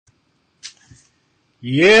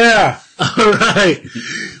Yeah. All right.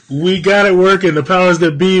 We got it working. The powers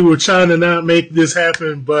that be were trying to not make this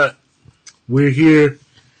happen, but we're here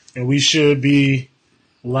and we should be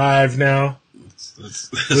live now. Let's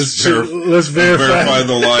verify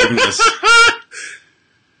the liveness.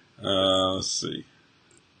 Let's see.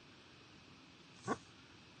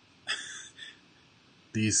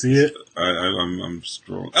 Do you see it? I'm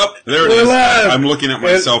scrolling. Oh, there it We're is. live. I'm looking at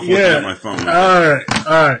myself looking at my phone. All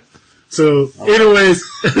right. So, anyways,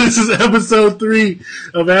 this is episode 3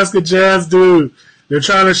 of Ask a Jazz Dude. They're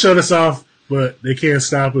trying to shut us off, but they can't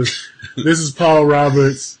stop us. This is Paul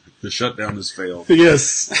Roberts. The shutdown has failed.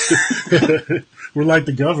 Yes. We're like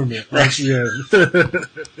the government. Right. Yeah.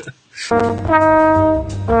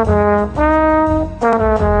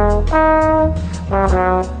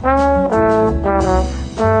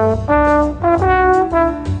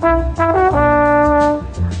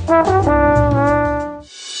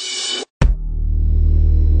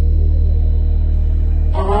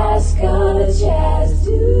 Ask a Jazz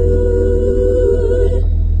Dude.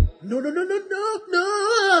 No.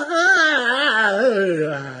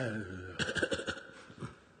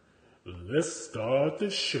 Let's start the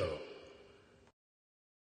show.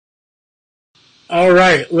 All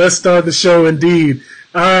right, let's start the show indeed.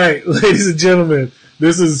 All right, ladies and gentlemen,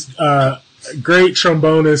 this is great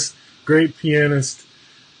trombonist, great pianist,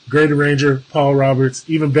 great arranger, Paul Roberts,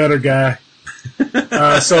 even better guy.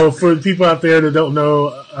 So for the people out there that don't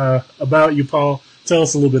know about you, Paul, tell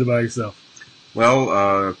us a little bit about yourself.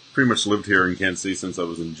 Well, pretty much lived here in Kansas City since I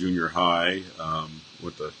was in junior high,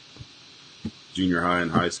 with the junior high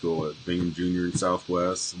and high school at Bingham Junior in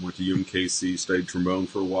Southwest. Went to UMKC, studied trombone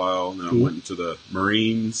for a while, and then I went into the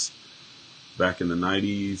Marines back in the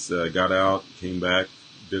 90s, got out, came back,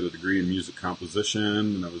 did a degree in music composition,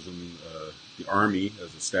 and I was in the Army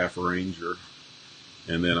as a staff arranger.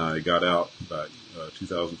 And then I got out about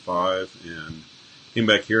 2005 and came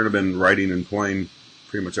back here, and I've been writing and playing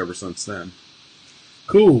pretty much ever since then.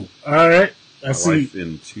 Cool. All right. My life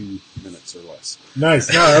in 2 minutes or less. Nice.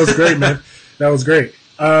 No, that was great, man. That was great.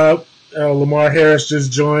 Lamar Harris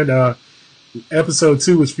just joined. Episode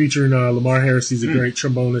 2 was featuring Lamar Harris. He's a great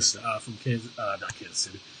trombonist from not Kansas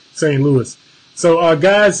City, St. Louis. So,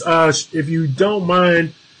 guys, if you don't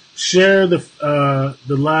mind, share the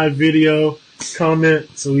live video, comment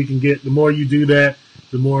so we can get. The more you do that,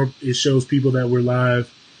 the more it shows people that we're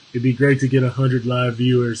live. It'd be great to get 100 live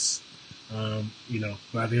viewers.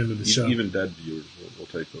 By the end of the show, even dead viewers will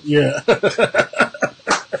take those. Yeah.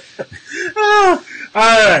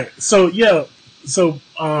 All right. So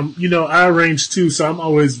I arrange too. So I'm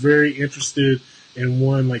always very interested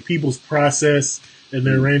in people's process and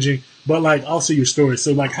their arranging, but also your story.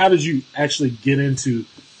 So how did you actually get into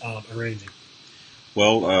arranging?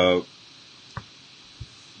 Well,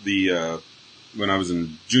 when I was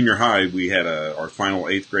in junior high, we had our final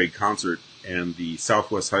 8th grade concert, and the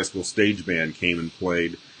Southwest High School stage band came and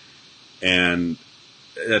played. And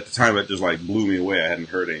at the time, it just blew me away. I hadn't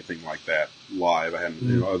heard anything like that live. I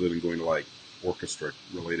hadn't, other than going to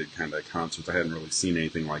orchestra-related kind of concerts, I hadn't really seen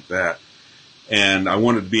anything like that. And I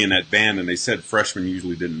wanted to be in that band, and they said freshmen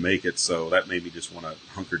usually didn't make it, so that made me just want to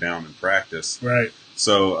hunker down and practice. Right.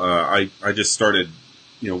 So I just started.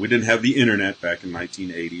 We didn't have the internet back in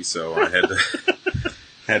 1980, so I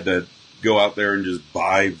had to go out there and just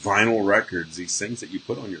buy vinyl records, these things that you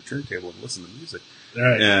put on your turntable and listen to music.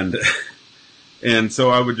 Right. And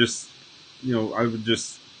so I would just,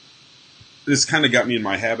 this kind of got me in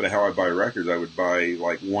my habit of how I buy records. I would buy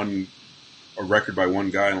a record by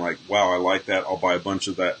one guy and wow, I like that. I'll buy a bunch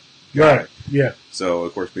of that guy. Right. Yeah. So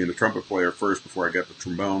of course, being a trumpet player first before I got the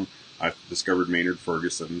trombone, I discovered Maynard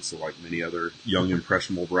Ferguson. So like many other young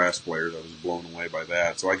impressionable brass players, I was blown away by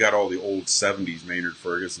that. So I got all the old 70s Maynard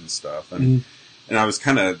Ferguson stuff, and I was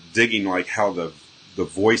kind of digging how the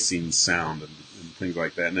voicing sound and things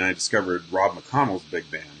like that. And then I discovered Rob McConnell's big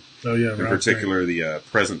band. Oh yeah, in particular the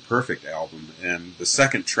Present Perfect album, and the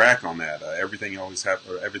second track on that, Everything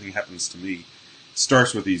Happens to Me,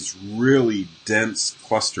 starts with these really dense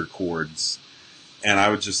cluster chords, and I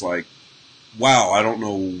was just like, wow, I don't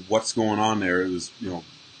know what's going on there. It was,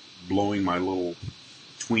 blowing my little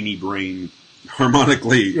tweeny brain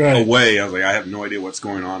harmonically away. I was like, I have no idea what's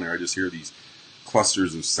going on there. I just hear these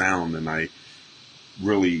clusters of sound, and that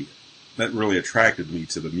really attracted me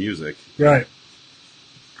to the music. Right.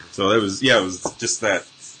 So it was just that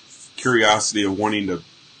curiosity of wanting to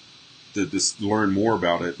just learn more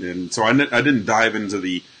about it. And so I didn't dive into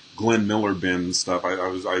the Glenn Miller band stuff.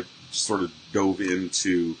 I sort of dove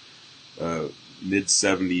into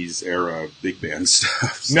mid-70s era big band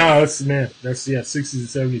stuff. So. No, that's 60s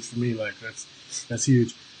and 70s for me. That's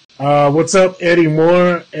huge. What's up, Eddie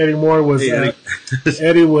Moore? Eddie Moore was Hey, Eddie.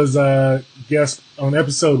 Eddie was guest on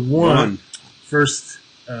episode 1. First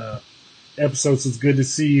episode, so it's good to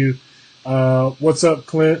see you. What's up,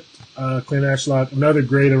 Clint? Clint Ashlock, another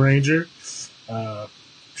great arranger,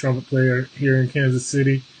 trumpet player here in Kansas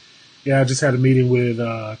City. Yeah, I just had a meeting with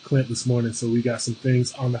Clint this morning, so we got some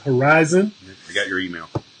things on the horizon. I got your email.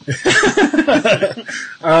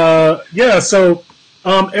 So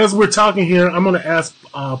as we're talking here, I'm going to ask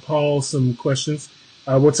Paul some questions.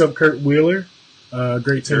 What's up, Kurt Wheeler?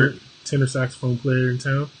 Great tenor saxophone player in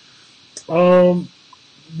town. I'm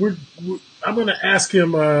going to ask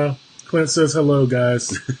him. Clint says hello,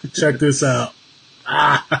 guys. Check this out.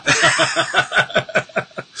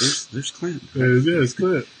 There's Clint. It's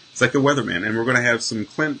Clint. It's like the weatherman, and we're going to have some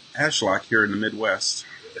Clint Ashlock here in the Midwest.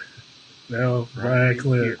 Now, right,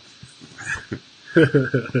 Clint.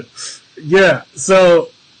 Yeah. So,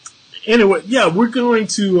 anyway, yeah, we're going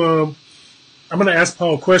to. I'm going to ask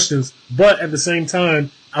Paul questions, but at the same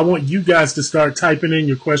time, I want you guys to start typing in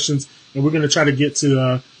your questions, and we're going to try to get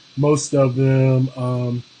to most of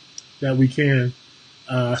them that we can.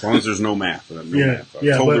 As long as there's no math. Math. I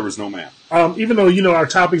was told there was no math. Even though, our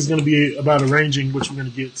topic is going to be about arranging, which we're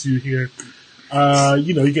going to get to here,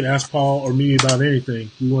 you can ask Paul or me about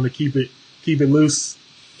anything. We want to keep it loose,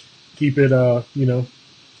 keep it,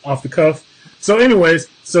 off the cuff. So anyways,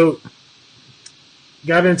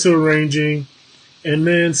 got into arranging, and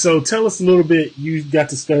then, tell us a little bit, you got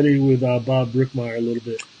to study with Bob Brookmeyer a little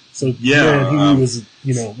bit. So he was,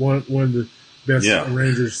 one of the best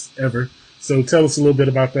arrangers ever. So tell us a little bit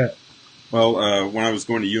about that. Well, when I was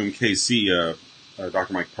going to UMKC,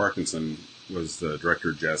 Dr. Mike Parkinson was the director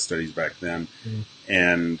of jazz studies back then,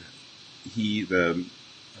 and I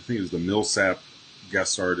think it was the Millsap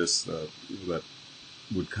guest artist that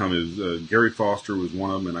would come. Gary Foster was one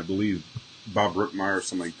of them, and I believe Bob Brookmeyer.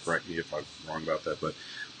 Somebody correct me if I'm wrong about that, but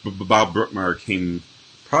Bob Brookmeyer came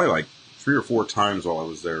probably like 3 or 4 times while I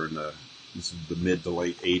was there in the mid to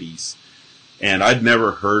late 80s. And I'd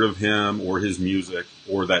never heard of him or his music,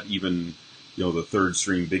 or that even, the third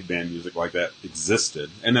string big band music like that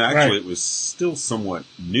existed. And actually, It was still somewhat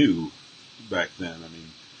new back then. I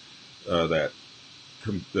mean,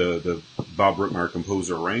 the Bob Brookmeyer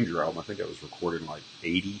Composer Arranger album, I think that was recorded in like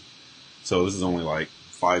 80. So this is only like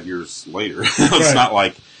 5 years later. It's not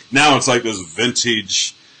like, now it's like this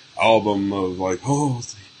vintage album of like,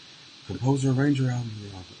 it's the Composer Arranger album.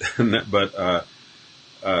 But,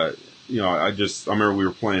 I remember we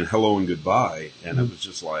were playing Hello and Goodbye, and it was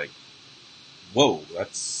just like, whoa,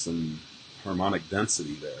 that's some harmonic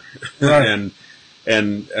density there. Right.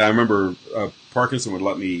 and I remember Parkinson would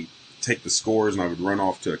let me take the scores, and I would run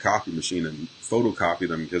off to a copy machine and photocopy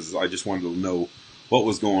them because I just wanted to know what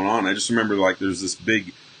was going on. I just remember like there's this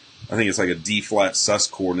big, I think it's like a D flat sus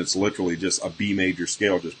chord, and it's literally just a B major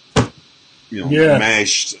scale, just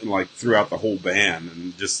mashed like throughout the whole band,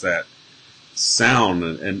 and just that sound,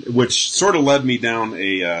 and which sort of led me down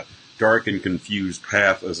a dark and confused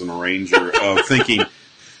path as an arranger of thinking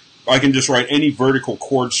I can just write any vertical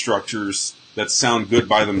chord structures that sound good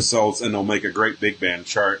by themselves and they'll make a great big band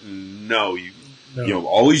chart. And no, you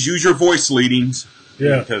always use your voice leadings,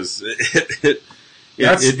 because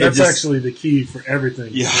that's actually the key for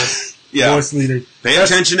everything. Voice leading. Pay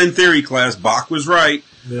attention in theory class. Bach was right.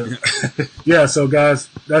 So guys,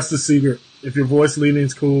 that's the secret. If your voice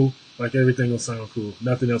leading's cool, like everything will sound cool.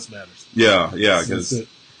 Nothing else matters.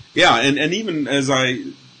 And even as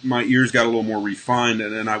my ears got a little more refined,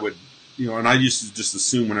 and then I would, and I used to just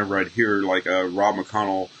assume whenever I'd hear like a Rob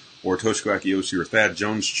McConnell or Toshiko Akiyoshi or Thad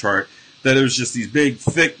Jones chart, that it was just these big,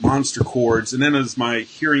 thick monster chords. And then as my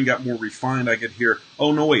hearing got more refined, I could hear,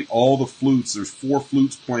 oh no, wait, all the flutes, there's 4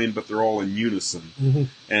 flutes playing, but they're all in unison. Mm-hmm.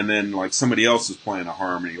 And then like somebody else is playing a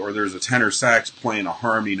harmony, or there's a tenor sax playing a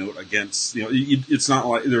harmony note against, it's not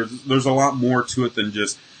like, there's a lot more to it than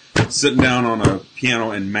just sitting down on a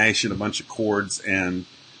piano and mashing a bunch of chords and,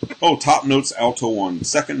 top note's alto 1,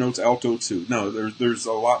 second note's alto 2. No, there's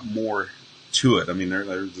a lot more to it. I mean,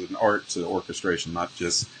 there's an art to orchestration, not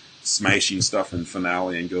just smashing stuff in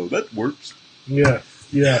finale and go, that works. Yeah.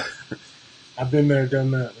 I've been there,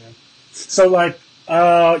 done that, man. So,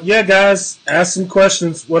 guys, ask some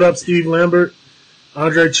questions. What up, Steve Lambert?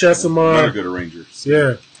 Andre Chesimar. Not a good arranger.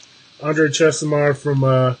 Yeah. Andre Chesimar from,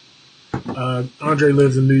 Andre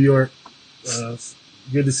lives in New York.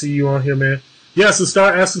 Good to see you on here, man. Yeah, so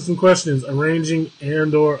start asking some questions, arranging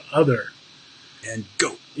and or other. And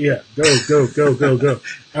go. Yeah, go.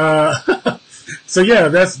 So yeah,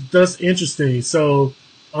 that's interesting. So,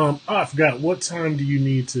 I forgot. What time do you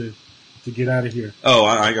need to get out of here? Oh,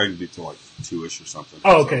 I can be till like 2-ish or something.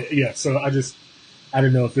 Oh, okay. So. Yeah. So I just I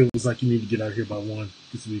didn't know if it was like you need to get out of here by 1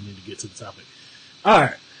 because we need to get to the topic. All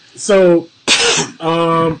right. So,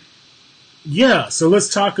 yeah. So let's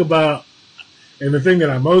talk about, and the thing that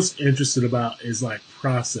I'm most interested about is like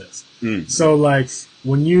process. So like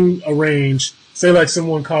when you arrange, say like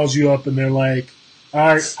someone calls you up and they're like,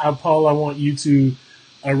 all right, Paul, I want you to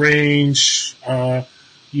arrange, all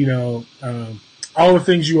the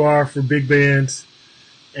things you are for big bands,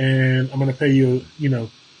 and I'm going to pay you,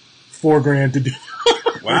 $4,000 to do.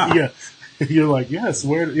 Wow. Yeah. You're like, yes,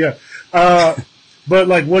 yeah. But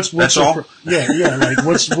like, what's That's your, all? like,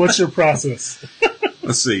 what's your process?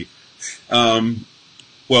 Let's see. Well,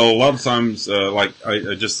 a lot of times, like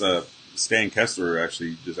I just Stan Kessler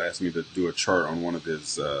actually just asked me to do a chart on one of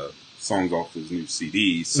his songs off his new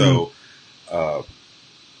CD. So,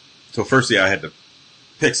 so firstly, I had to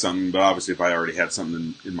pick something. But obviously, if I already had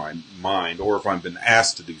something in my mind, or if I've been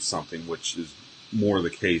asked to do something, which is more the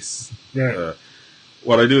case, Right.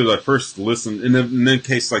 What I do is I first listen. In the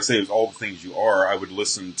case, like say, it was All the Things You Are, I would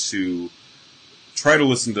try to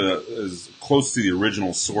listen to as close to the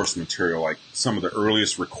original source material, like some of the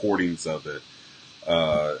earliest recordings of it.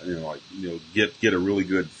 Get a really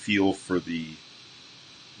good feel for the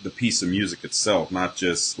piece of music itself, not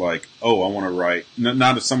just like, oh, I want to write.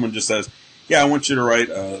 Not if someone just says, yeah, I want you to write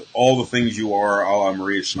All the Things You Are, a la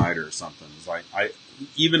Maria Schneider or something. It's like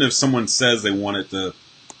even if someone says they want it to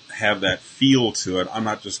have that feel to it, I'm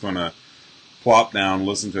not just going to plop down,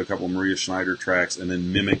 listen to a couple of Maria Schneider tracks, and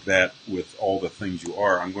then mimic that with All the Things You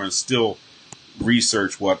Are. I'm going to still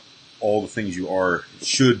research what All the Things You Are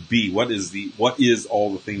should be. What is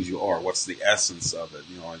All the Things You Are? What's the essence of it?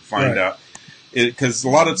 And find out. Because a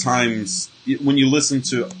lot of times when you listen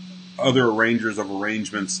to other arrangers of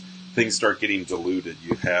arrangements, things start getting diluted.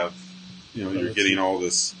 You have, you're getting all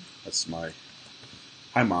this. That's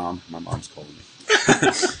hi mom. My mom's calling me.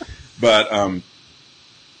 But,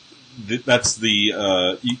 that's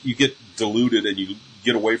the you get diluted and you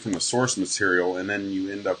get away from the source material, and then you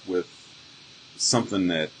end up with something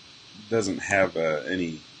that doesn't have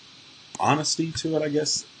any honesty to it, I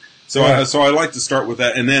guess. So I like to start with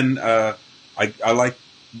that, and then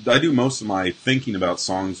I do most of my thinking about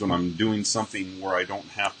songs when I'm doing something where I don't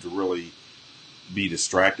have to really be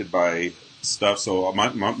distracted by stuff. So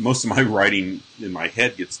most of my writing in my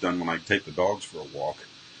head gets done when I take the dogs for a walk.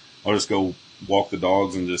 I'll just go walk the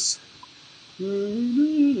dogs and just,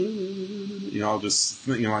 I'll just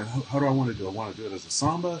think, how do I want to do it? I want to do it as a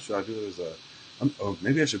samba? Should I do it as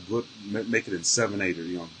maybe I should make it in 7/8,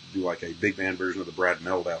 or, do like a big band version of the Brad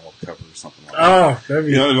Meldau cover or something like that. Oh, that'd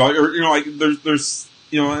be... there's,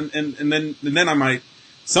 and then I might,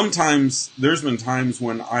 sometimes there's been times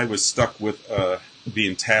when I was stuck with,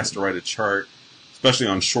 being tasked to write a chart, especially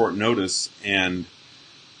on short notice, and,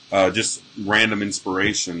 just random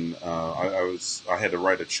inspiration. I had to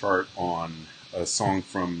write a chart on a song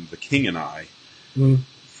from The King and I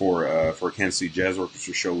for a Kansas City Jazz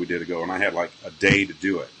Orchestra show we did ago, and I had like a day to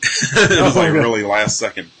do it. It was like a really last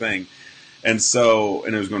second thing, and it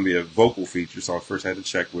was going to be a vocal feature. So I first had to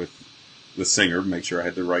check with the singer, make sure I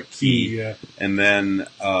had the right key, and then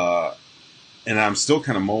and I'm still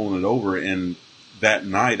kind of mulling it over. And that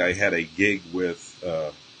night I had a gig with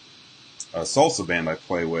a salsa band I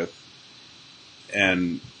play with,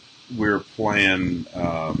 and we're playing,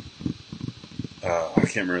 I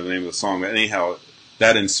can't remember the name of the song, but anyhow,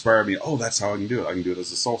 that inspired me. Oh, that's how I can do it. I can do it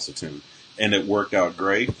as a salsa tune. And it worked out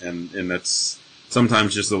great, and that's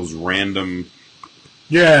sometimes just those random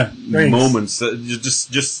moments that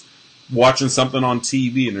just watching something on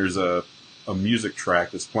TV and there's a music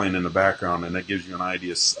track that's playing in the background, and that gives you an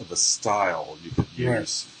idea of a style you could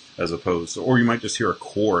use as opposed to, or you might just hear a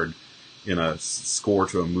chord in a score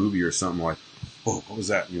to a movie or something like, oh, what was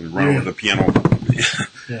that? And you run over the piano.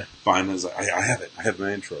 Finally, I have it. I have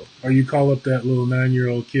my intro. Or you call up that little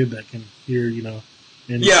 9-year-old kid that can hear,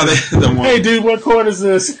 Hey, dude, what chord is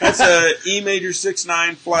this? That's a E major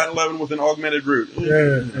 6/9 flat 11 with an augmented root.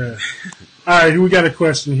 Yeah. All right, we got a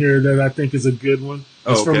question here that I think is a good one.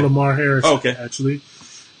 It's from Lamar Harris, actually.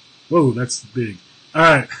 Whoa, that's big. All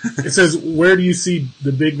right. It says, where do you see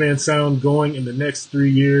the big band sound going in the next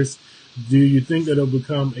 3 years? Do you think that it'll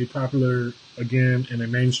become a popular again in a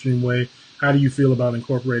mainstream way? How do you feel about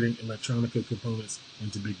incorporating electronica components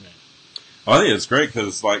into big band? I think it's great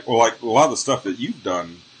because, like a lot of the stuff that you've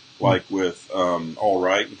done, like with All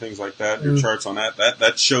Right and things like that, your charts on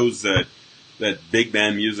that shows that big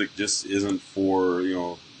band music just isn't for the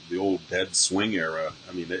old dead swing era.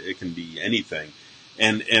 I mean, it can be anything,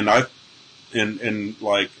 and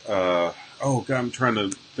like oh god, I'm trying to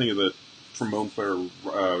think of the trombone player,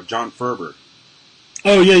 John Ferber.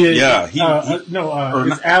 Oh yeah. Yeah,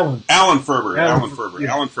 It's Alan. Alan Ferber. Alan Alan Ferber.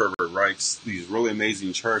 yeah. Alan Ferber writes these really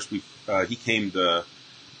amazing charts. We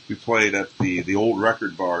played at the old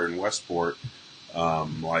record bar in Westport,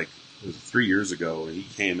 like it was 3 years ago, and he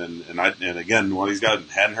came in, and again, what he's got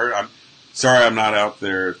hadn't heard. I'm sorry, I'm not out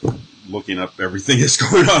there looking up everything that's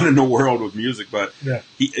going on in the world with music, but Yeah.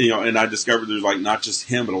 he, and I discovered there's like not just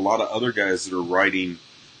him, but a lot of other guys that are writing,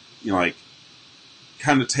 like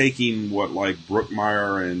kind of taking what like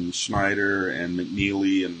Brookmeyer and Schneider and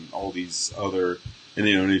McNeely and all these other, and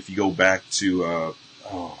and if you go back to I'm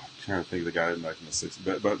trying to think of the guy back in the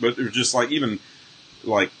 60s, but they're just like even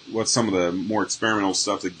like what some of the more experimental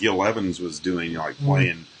stuff that Gil Evans was doing, like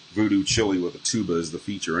playing Voodoo Chili with a tuba as the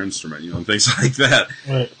feature instrument, and things like that.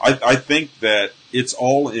 Right. I think that it's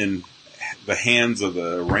all in the hands of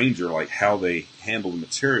the arranger, like how they handle the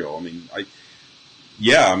material. I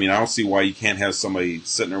don't see why you can't have somebody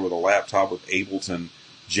sitting there with a laptop with Ableton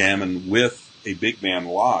jamming with a big band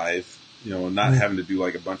live, and not having to do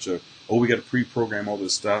like a bunch of, we got to pre-program all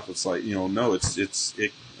this stuff. It's like, no,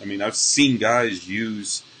 I've seen guys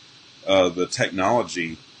use the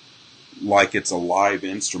technology like it's a live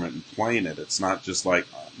instrument and playing it. It's not just like,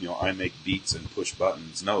 I make beats and push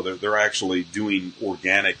buttons. No, they're actually doing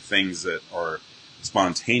organic things that are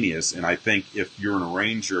spontaneous. And I think if you're an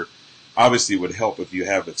arranger, obviously it would help if you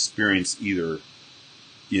have experience either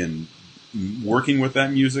in working with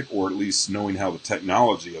that music or at least knowing how the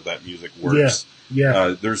technology of that music works.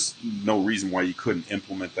 Yeah. There's no reason why you couldn't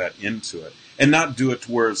implement that into it and not do it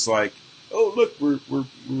to where it's like, oh, look, we're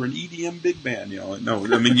an EDM big band. No,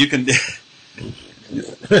 you can.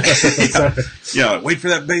 Wait for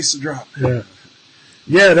that bass to drop.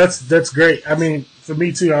 Yeah, that's great. For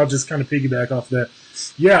me too, I'll just kind of piggyback off that.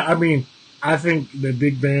 Yeah, I think the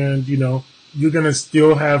big band, you're gonna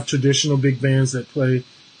still have traditional big bands that play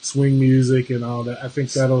swing music and all that. I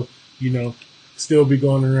think that'll, still be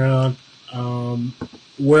going around.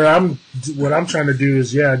 What I'm trying to do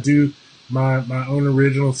is, do my own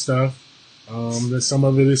original stuff. Some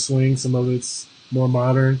of it is swing, some of it's more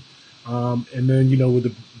modern. And then, with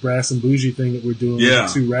the Brass and Bougie thing that we're doing with the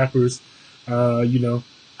two rappers,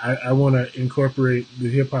 I want to incorporate the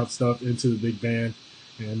hip hop stuff into the big band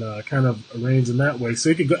and kind of arrange in that way. So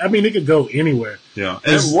it could go. It could go anywhere. Yeah,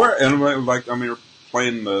 we're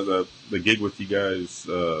playing the gig with you guys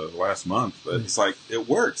last month. But it's like it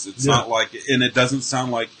works. It's not like, and it doesn't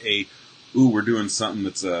sound like we're doing something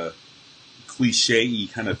that's a cliche-y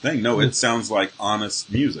kind of thing. No, it sounds like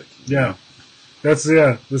honest music. Yeah. That's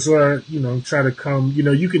where I, try to come,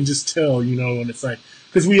 you can just tell, when it's like,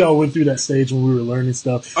 because we all went through that stage when we were learning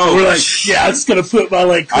stuff. Oh, we're like, I'm just going to put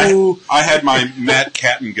my cool. I had my Matt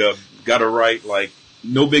Cattengub, got to write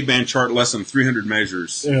no big band chart less than 300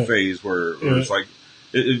 measures phase where it's like,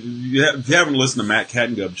 if you haven't listened to Matt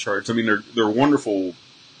Cattengub charts, they're wonderful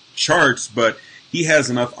charts, but he has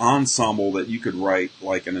enough ensemble that you could write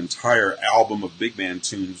like an entire album of big band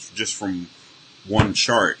tunes just from one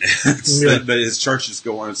chart. That his charts just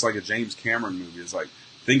go on. It's like a James Cameron movie. It's like,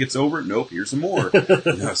 think it's over? Nope, here's some more.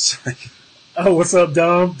 Oh, what's up,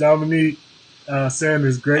 Dom? Dominique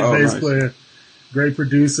Sanders, great bass player, great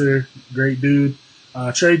producer, great dude.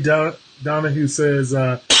 Trey Donahue says,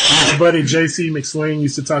 my buddy JC McSwain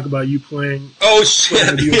used to talk about you playing. Oh,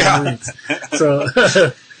 shit. Yeah. So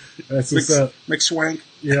that's what's up. McSwank.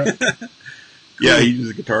 Yeah. Yeah, he's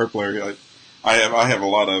a guitar player. I have a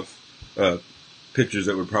lot of pictures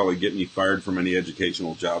that would probably get me fired from any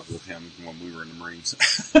educational jobs with him when we were in the Marines.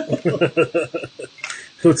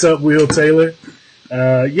 What's up, Will Taylor?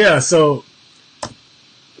 So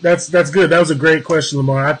that's good. That was a great question,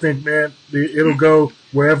 Lamar. I think, man, it'll go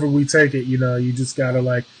wherever we take it. You just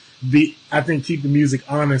gotta keep the music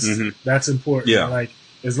honest. Mm-hmm. That's important. Yeah.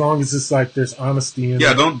 As long as it's there's honesty in it.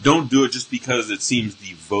 Yeah, don't do it just because it seems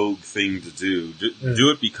the vogue thing to do.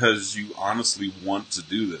 Do it because you honestly want to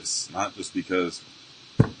do this, not just because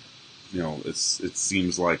it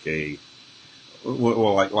seems like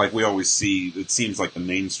like we always see. It seems like the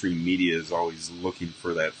mainstream media is always looking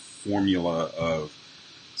for that formula of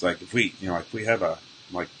it's like if we have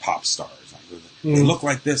pop stars, they look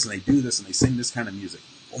like this and they do this and they sing this kind of music,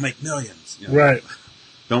 we'll make millions. Right.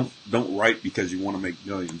 Don't write because you want to make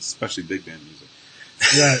millions, especially big band music.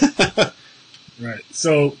 Right. Right.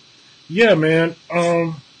 So, yeah, man.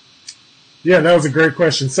 That was a great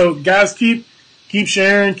question. So, guys, keep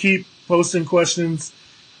sharing, keep posting questions,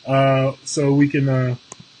 so we can,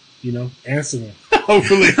 answer them.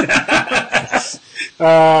 Hopefully.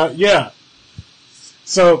 Yeah.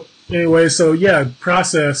 So, anyway,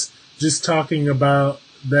 process. Just talking about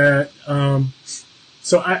that.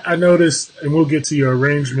 So I noticed, and we'll get to your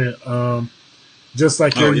arrangement. just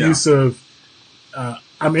like Oh, your yeah. use of.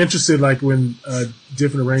 I'm interested, like when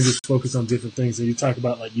different arrangers focus on different things, and you talk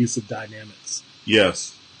about like use of dynamics.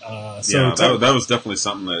 Yes. So Yeah, that was definitely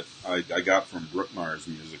something that I got from Brookmeyer's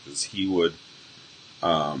music, is he would,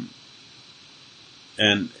 well,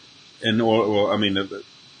 I mean,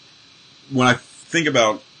 when I think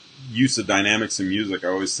about use of dynamics in music, I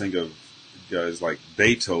always think of guys like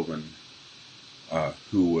Beethoven,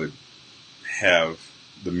 who would have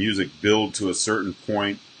the music build to a certain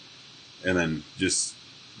point and then just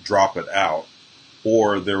drop it out.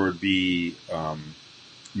 Or there would be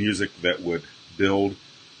music that would build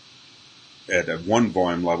at one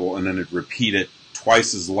volume level and then it'd repeat it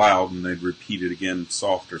twice as loud and they'd repeat it again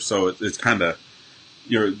softer. So it's kind of,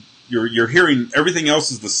 you're hearing everything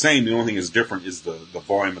else is the same. The only thing that's different is the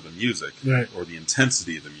volume of the music, right, or the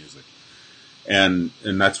intensity of the music. And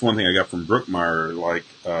that's one thing I got from Brookmeyer. Like,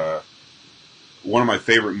 one of my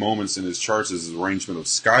favorite moments in his charts is his arrangement of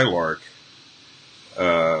Skylark.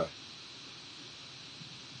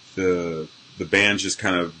 The band's just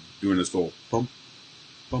kind of doing this little bump,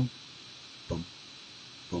 bump, bump,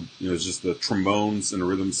 bump. It's just the trombones and the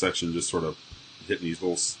rhythm section just sort of hitting these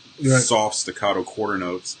little soft staccato quarter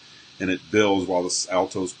notes, and it builds while the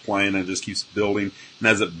alto's playing, and it just keeps building. And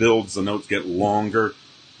as it builds, the notes get longer.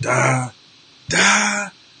 Da, da,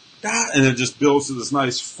 da, and it just builds to this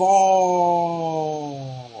nice fall.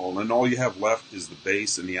 And all you have left is the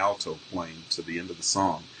bass and the alto playing to the end of the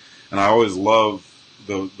song. And I always love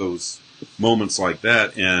those moments like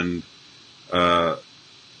that. And I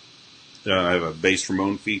have a bass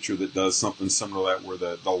trombone feature that does something similar to that, where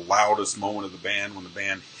the loudest moment of the band, when the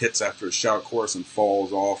band hits after a shout chorus and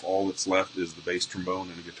falls off, all that's left is the bass trombone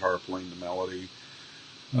and the guitar playing the melody.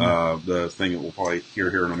 The thing that we'll probably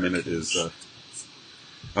hear here in a minute is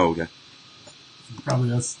okay.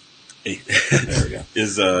 Probably us. There we go.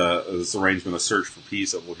 Is this arrangement of Search for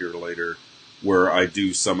Peace that we'll hear later, where I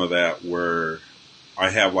do some of that, where I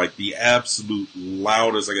have like the absolute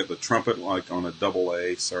loudest. I get the trumpet like on a double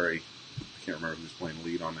A. Sorry, I can't remember who's playing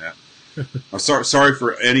lead on that. I'm sorry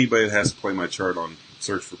for anybody that has to play my chart on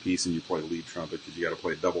Search for Peace and you play lead trumpet, because you got to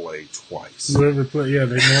play double A twice. Whoever played, yeah,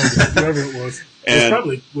 they know it. Whoever it was.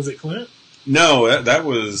 Was it Clint? No, that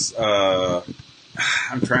was.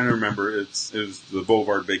 I'm trying to remember. It was the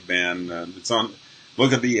Boulevard Big Band. It's on.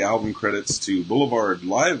 Look at the album credits to Boulevard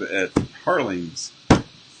live at Harling's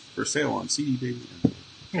for sale on CD, baby.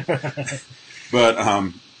 But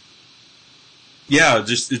yeah,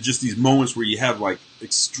 just these moments where you have like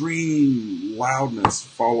extreme loudness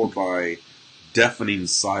followed by deafening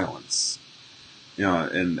silence.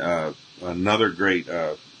 And another great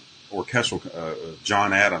orchestral,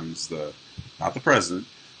 John Adams, not the president,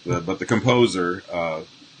 but the composer,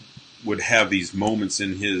 would have these moments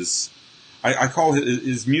in his. I call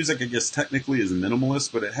his music, I guess, technically is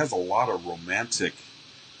minimalist, but it has a lot of romantic.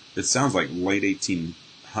 It sounds like late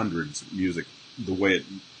 1800s music, the way it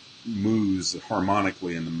moves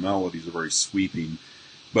harmonically, and the melodies are very sweeping.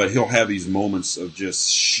 But he'll have these moments of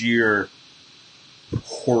just sheer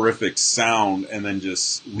horrific sound, and then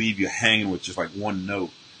just leave you hanging with just like one note.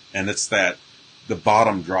 And it's the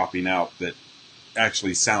bottom dropping out that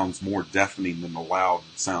actually sounds more deafening than the loud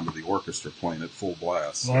sound of the orchestra playing at full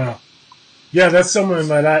blast. Wow. Yeah, that's something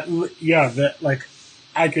that that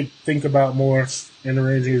I could think about more in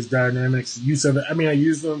arranging his dynamics. Use of it. I mean, I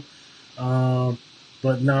use them,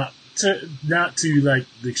 but not to like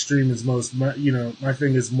the extreme as most. My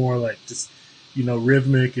thing is more like just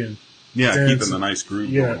rhythmic and dance. Keeping the nice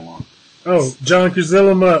groove going along. Oh, John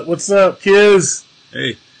Kuzilima, what's up, kids?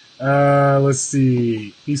 Hey. Let's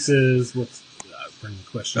see. He says, "What's bring the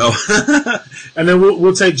question?" Oh, and then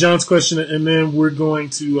we'll take John's question, and then we're going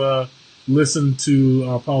to listen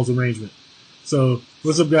to Paul's arrangement. So,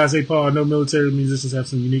 what's up, guys? Hey, Paul. I know military musicians have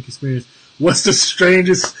some unique experience. What's the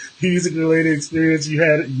strangest music-related experience you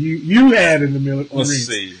had in the military? Let's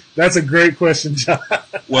see. That's a great question, John.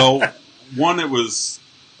 Well, one that was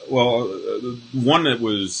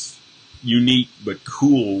unique but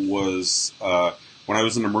cool was when I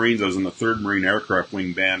was in the Marines. I was in the 3rd Marine Aircraft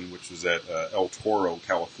Wing Band, which was at El Toro,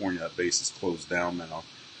 California. That base is closed down now.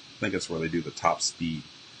 I think that's where they do the Top Speed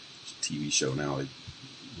TV show now. They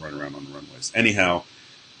run around on the runways. Anyhow,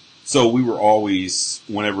 so we were always,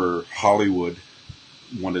 whenever Hollywood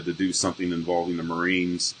wanted to do something involving the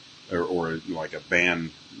Marines, or like a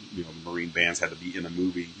band, Marine bands had to be in a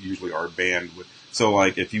movie. Usually our band would. So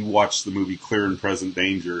like if you watch the movie Clear and Present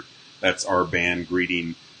Danger, that's our band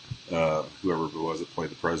greeting whoever it was that played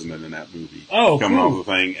the president in that movie. Oh, coming cool. off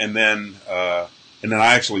the thing, and then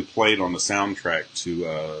I actually played on the soundtrack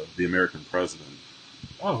to The American President.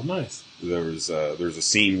 Oh, nice. There's a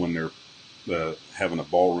scene when they're having a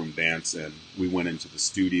ballroom dance, and we went into the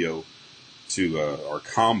studio to our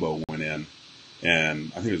combo went in,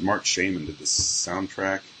 and I think it was Mark Shaman did the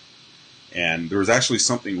soundtrack, and there was actually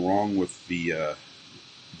something wrong with the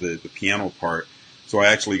piano part, so I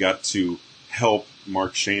actually got to help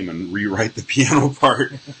Mark Shaman rewrite the piano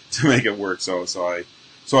part to make it work. So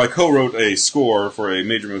I co-wrote a score for a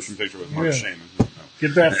major motion picture with Mark Shaman.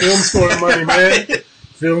 Get that film score money, man.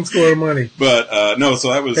 Film score money. But no,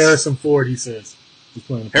 so that was Harrison Ford. He says he's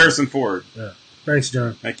playing Harrison Ford. Yeah. Thanks,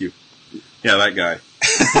 John. Thank you. Yeah, that guy.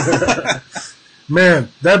 Man,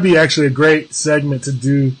 that'd be actually a great segment to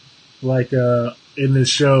do, like in this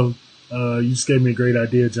show. You just gave me a great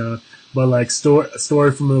idea, John. But like a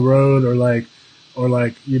story from the road, or like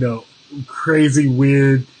crazy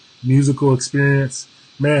weird musical experience.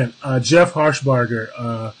 Man, Jeff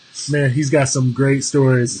Harshbarger, man, he's got some great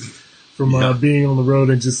stories from being on the road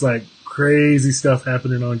and just like crazy stuff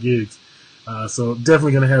happening on gigs. So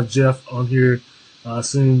definitely gonna have Jeff on here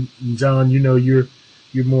soon. And John, you're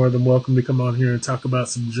more than welcome to come on here and talk about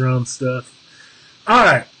some drum stuff. All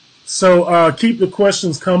right, so keep the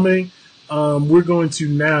questions coming. We're going to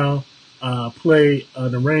now play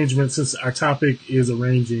an arrangement. Since our topic is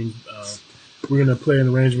arranging, we're going to play an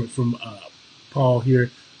arrangement from Paul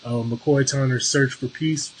here. McCoy Tyner's Search for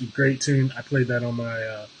Peace. A great tune. I played that on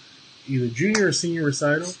my either junior or senior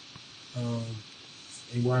recital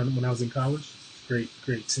when I was in college.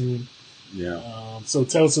 Great tune. Yeah. So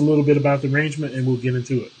tell us a little bit about the arrangement, and we'll get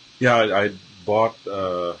into it. Yeah, I bought.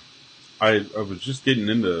 I was just getting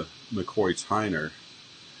into McCoy Tyner,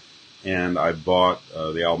 and I bought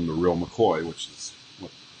the album The Real McCoy, which is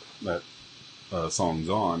what that song's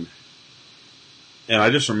on. And I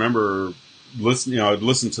just remember listening. I'd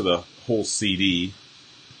listen to the whole CD,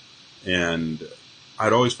 and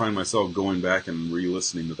I'd always find myself going back and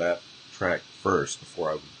re-listening to that track first before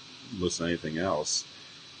I would listen to anything else.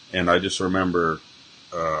 And I just remember,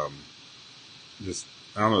 I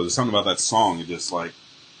don't know, there's something about that song. You just like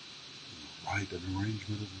write an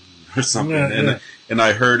arrangement or something. Yeah. And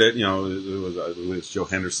I heard it. It was Joe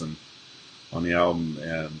Henderson on the album,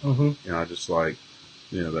 and I just like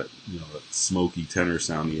that smoky tenor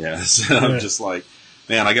sound he has. And I'm just like,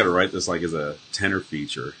 man, I got to write this like as a tenor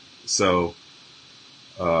feature. So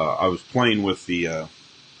I was playing with the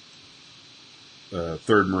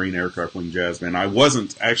 3rd Marine Aircraft Wing Jazz Band. I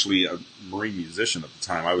wasn't actually a Marine musician at the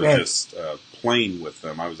time. I was just playing with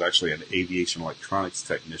them. I was actually an aviation electronics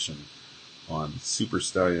technician on Super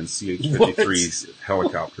Stallion CH-53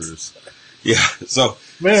 helicopters. Yeah, so...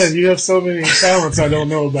 Man, you have so many talents I don't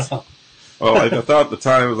know about. Well, I thought at the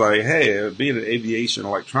time, I was like, hey, being an aviation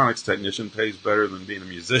electronics technician pays better than being a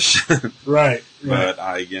musician. Right. But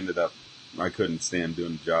I couldn't stand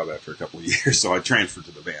doing the job after a couple of years, so I transferred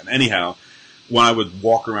to the band. Anyhow, when I would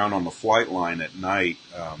walk around on the flight line at night,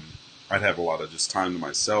 I'd have a lot of just time to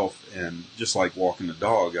myself, and just like walking the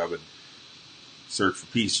dog, I would search for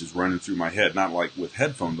peace just running through my head, not like with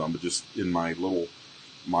headphones on, but just in my the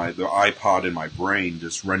iPod in my brain,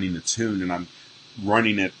 just running the tune, and I'm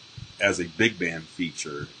running it as a big band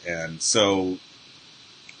feature. And so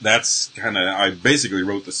that's I basically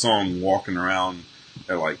wrote the song walking around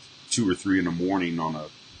at like 2 or 3 in the morning on a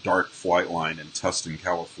dark flight line in Tustin,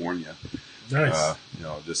 California. Nice.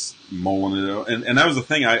 Just mulling it out. And that was the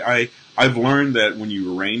thing. I've learned that when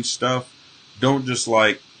you arrange stuff, don't just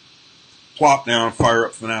like plop down, fire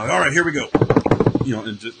up finale. All right, here we go.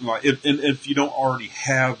 And just like if you don't already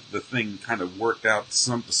have the thing kind of worked out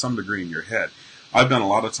to some degree in your head. I've done a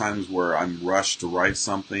lot of times where I'm rushed to write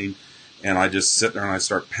something, and I just sit there and I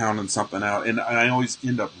start pounding something out, and I always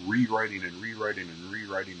end up rewriting. And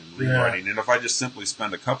if I just simply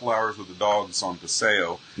spend a couple hours with the dogs on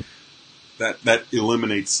Paseo, that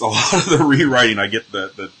eliminates a lot of the rewriting. I get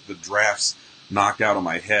the drafts knocked out of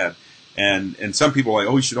my head. And some people are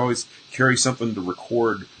like, oh, you should always carry something to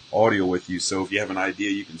record audio with you, so if you have an idea,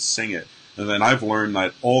 you can sing it. And then I've learned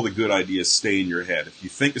that all the good ideas stay in your head. If you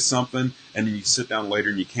think of something and then you sit down later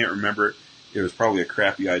and you can't remember it, it was probably a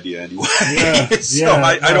crappy idea anyway. Yeah, So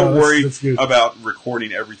I don't worry about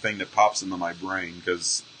recording everything that pops into my brain,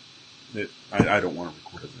 because I don't want to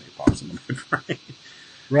record everything that pops into my brain.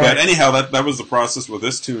 Right. But anyhow, that was the process with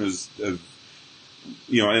this tune.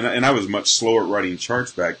 And I was much slower at writing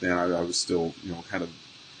charts back then. I was still,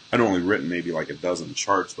 I'd only written maybe like a dozen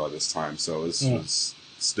charts by this time, so this was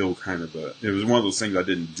still it was one of those things I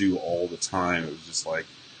didn't do all the time. It was just like,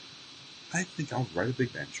 I think I'll write a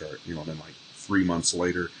big band chart, and then like 3 months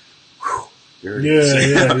later, there it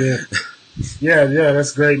is. Yeah,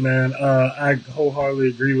 that's great, man. I wholeheartedly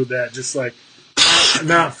agree with that. Just like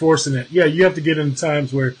not forcing it. Yeah, you have to get in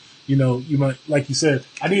times where, you might, like you said,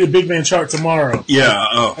 I need a big band chart tomorrow. Yeah.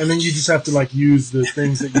 Oh. And then you just have to like use the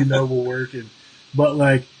things that you know will work. But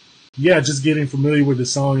like, yeah, just getting familiar with the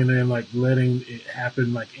song and then like letting it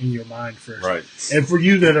happen like in your mind first. Right. And for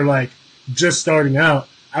you that are like just starting out,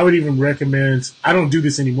 I would even recommend, I don't do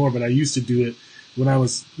this anymore, but I used to do it when I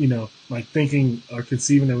was, like thinking or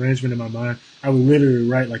conceiving an arrangement in my mind. I would literally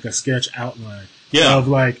write like a sketch outline of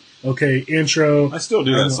like, okay, intro. I still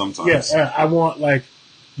do that sometimes. Yeah, I want like,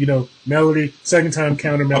 melody, second time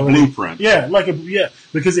counter melody. A blueprint. Yeah,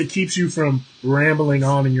 because it keeps you from rambling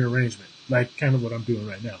on in your arrangement, like kind of what I'm doing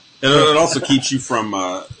right now. And it also keeps you from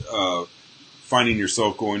finding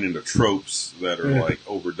yourself going into tropes that are like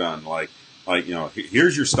overdone. Like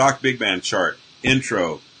here's your stock big band chart: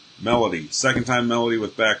 intro, melody, second time melody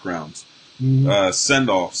with backgrounds, send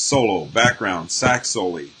off, solo, background, sax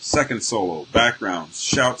solo, second solo, backgrounds,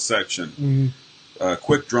 shout section,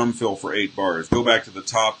 quick drum fill for 8 bars. Go back to the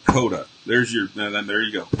top, coda. There's your, and then there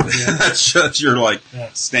you go. Yeah. That's your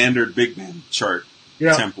standard big band chart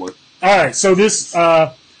template. All right, so this.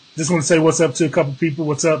 Just want to say what's up to a couple people.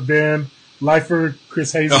 What's up, Ben Lyford,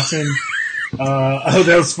 Chris Hazleton.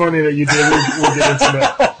 That was funny that you did. We'll get into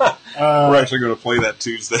that. We're actually going to play that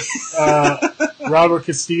Tuesday. Robert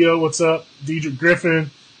Castillo, what's up? Dedrick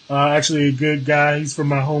Griffin, actually a good guy. He's from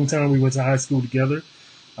my hometown. We went to high school together.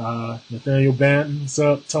 Nathaniel Banton, what's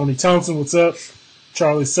up? Tony Thompson, what's up?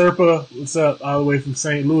 Charlie Serpa, what's up? All the way from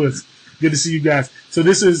St. Louis. Good to see you guys. So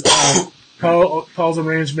this is Paul's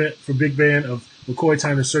arrangement for big band of McCoy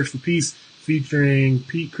Tyner's Search for Peace, featuring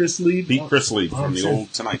Pete Chrisley. Pete Chrisley from the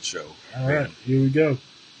old Tonight Show. All right, here we go.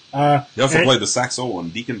 He also played the sax solo on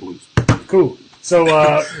Deacon Blues. Cool. So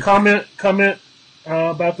comment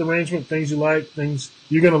about the arrangement, things you like, things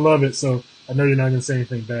you're gonna love it. So I know you're not gonna say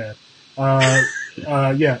anything bad.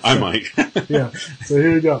 Yeah, I might. Yeah. So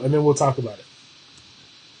here we go, and then we'll talk about it.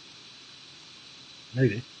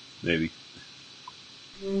 Maybe.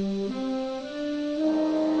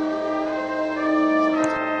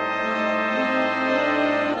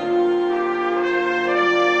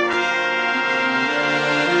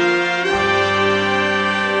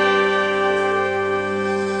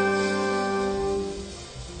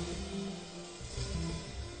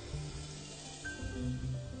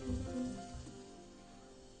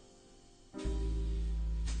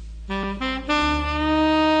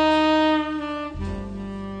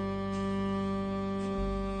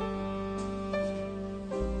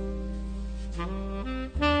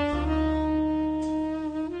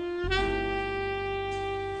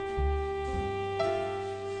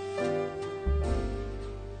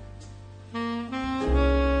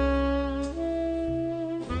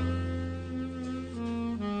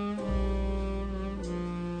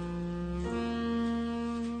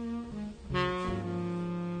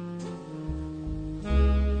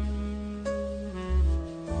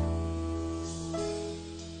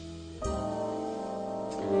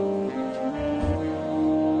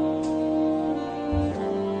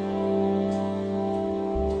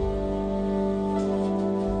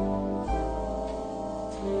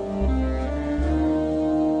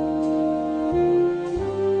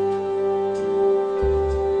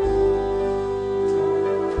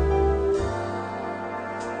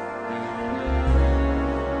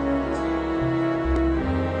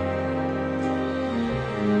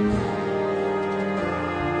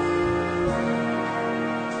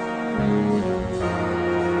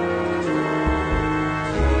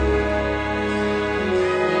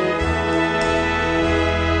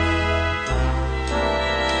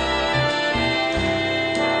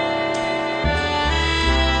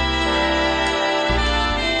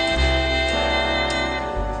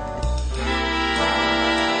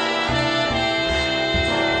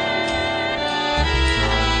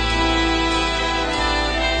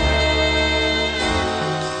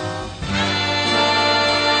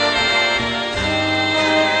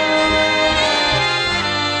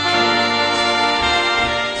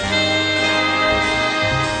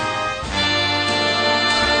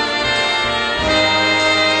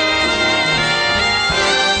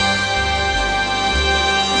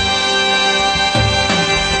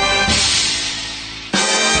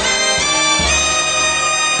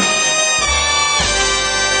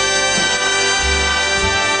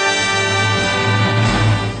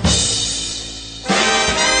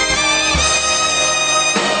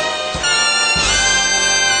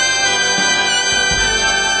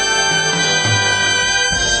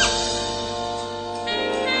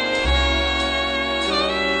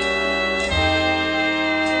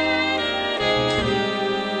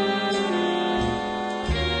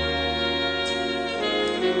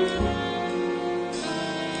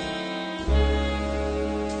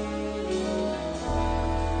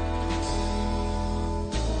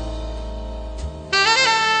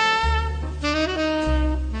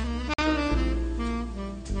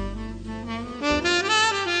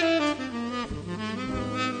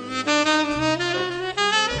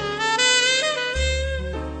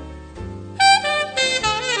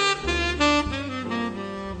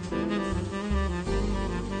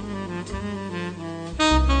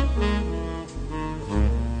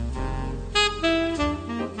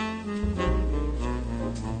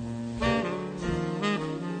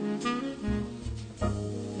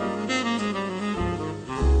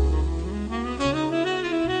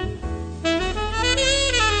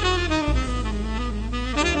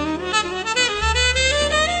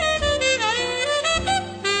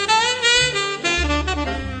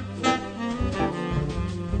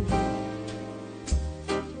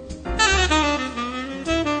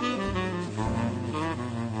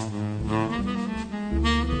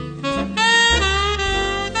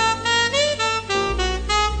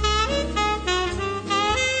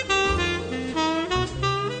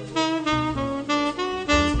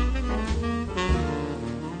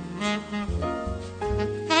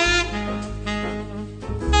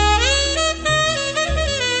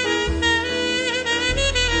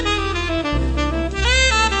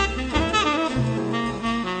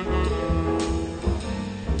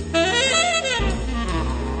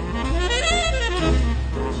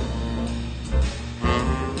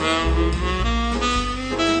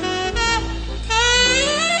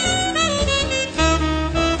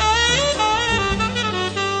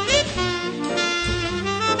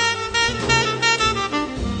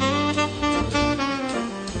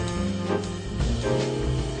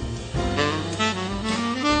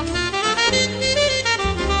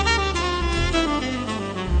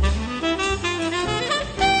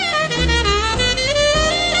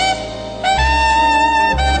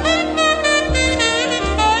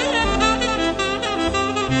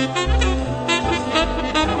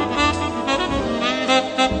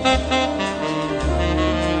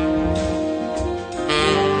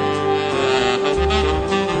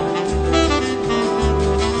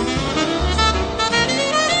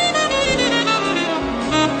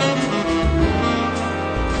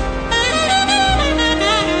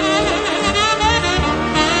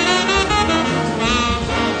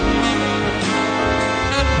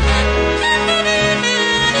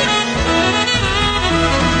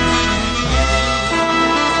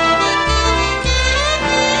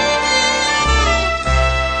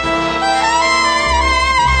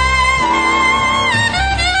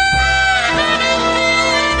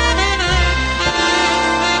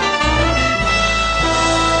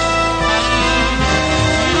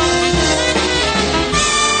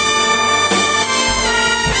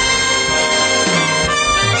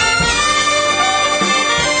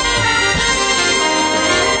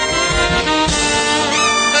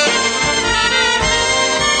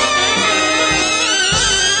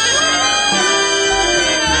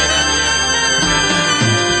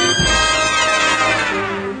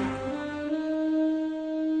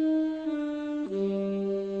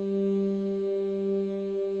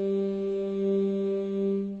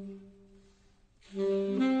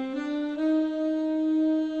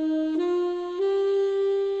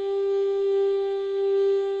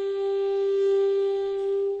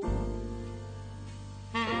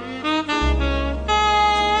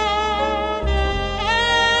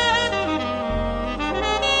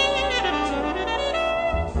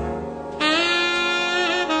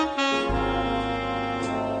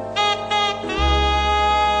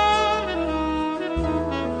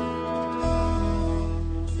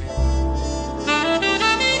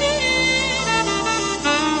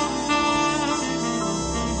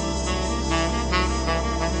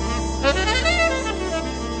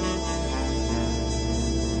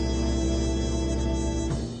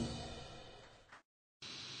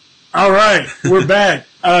 All right, we're back.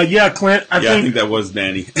 Yeah, Clint. I think that was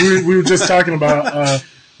Danny. we were just talking about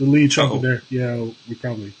the lead trumpet there. Yeah, we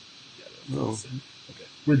probably. Oh, Okay,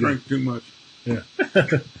 we're good. drank too much. Yeah.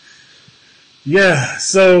 Yeah.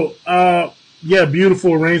 So, yeah,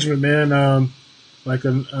 beautiful arrangement, man. Like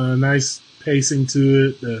a nice pacing to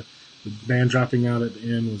it. The band dropping out at the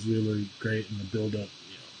end was really great, and the build up.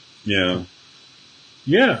 Yeah.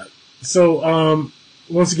 Yeah. So,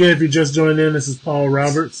 once again, if you just joined in, this is Paul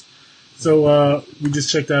Roberts. So, we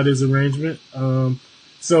just checked out his arrangement.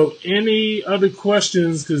 So, any other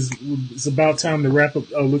questions? Because it's about time to wrap up.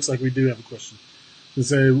 Oh, looks like we do have a question. To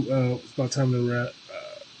say it's about time to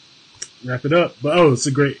wrap it up. But it's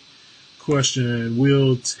a great question.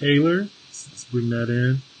 Will Taylor, let's bring that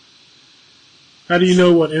in. How do you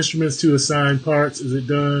know what instruments to assign parts? Is it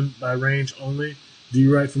done by range only? Do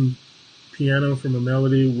you write from piano from a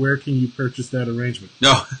melody? Where can you purchase that arrangement?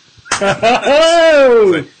 No.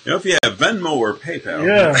 Oh! If you have Venmo or PayPal.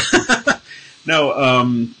 Yeah.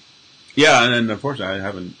 No, yeah, and unfortunately I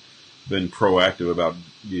haven't been proactive about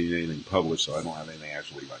getting anything published, so I don't have anything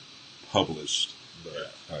actually like published.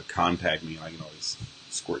 But contact me, and I can always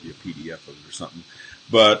squirt you a PDF of it or something.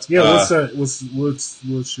 But yeah, what's that?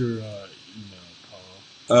 What's your email,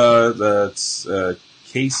 Paul? That's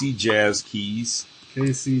Casey Jazz Keys.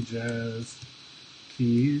 KC Jazz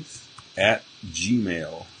Keys at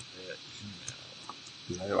Gmail.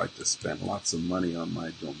 Because I like to spend lots of money on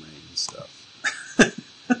my domain stuff.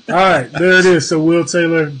 All right, there it is. So Will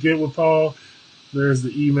Taylor, get with Paul. There's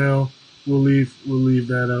the email. We'll leave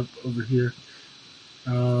that up over here.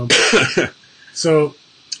 So.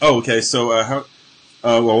 Oh, okay. So how?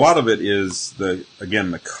 Well, a lot of it is the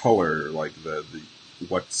color, like the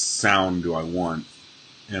what sound do I want,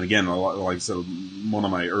 and again, like I said, one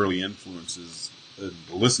of my early influences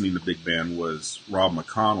listening to big band was Rob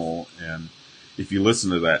McConnell, and if you listen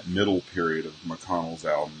to that middle period of McConnell's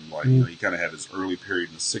album, like he kind of had his early period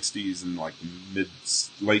in the '60s and like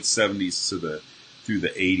late '70s through the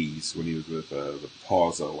 '80s when he was with the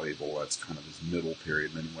Pausa label. That's kind of his middle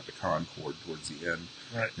period. And then he went to Concord towards the end,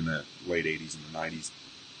 right, in the late '80s and the '90s.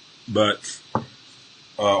 But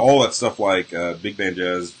all that stuff like Big Band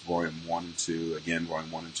Jazz Volume 1 and 2, again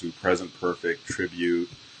Volume 1 and 2, Present Perfect, Tribute,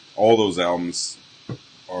 all those albums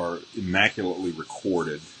are immaculately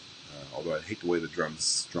recorded. Although I hate the way the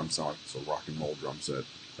drums sound, so rock and roll drum set.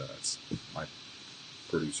 That's my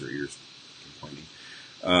producer ears complaining.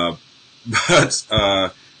 But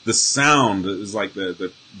the sound is like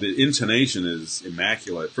the intonation is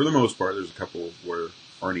immaculate. For the most part, there's a couple where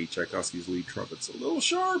Arnie Tchaikovsky's lead trumpet's a little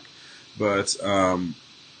sharp, but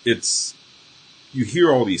it's you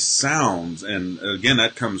hear all these sounds, and again,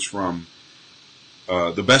 that comes from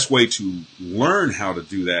the best way to learn how to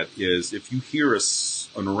do that is if you hear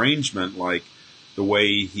an arrangement like the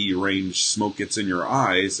way he arranged Smoke Gets in Your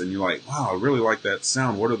Eyes, and you're like, wow, I really like that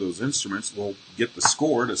sound. What are those instruments? Well, get the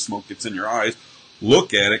score to Smoke Gets in Your Eyes,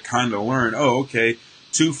 look at it, kind of learn, oh, okay,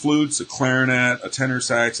 2 flutes, a clarinet, a tenor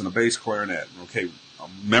sax, and a bass clarinet. Okay,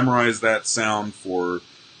 I'll memorize that sound for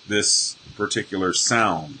this particular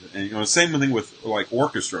sound. And, same thing with, like,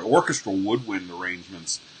 orchestral woodwind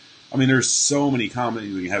arrangements. I mean, there's so many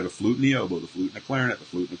combinations. You can have a flute and the oboe, the flute and the clarinet, the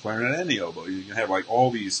flute and the clarinet and the oboe. You can have, like,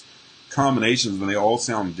 all these combinations, and they all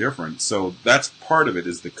sound different. So that's part of it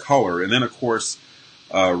is the color. And then, of course,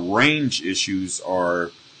 range issues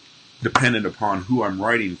are dependent upon who I'm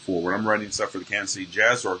writing for. When I'm writing stuff for the Kansas City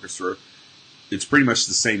Jazz Orchestra, it's pretty much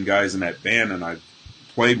the same guys in that band, and I've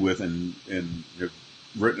played with and have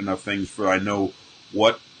written enough things for I know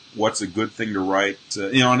what's a good thing to write.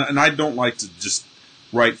 And I don't like to just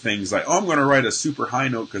write things like, oh, I'm going to write a super high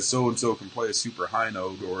note because so-and-so can play a super high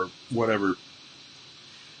note or whatever.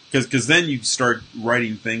 Because then you start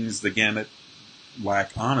writing things, again, that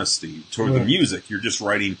lack honesty toward the music. You're just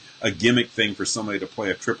writing a gimmick thing for somebody to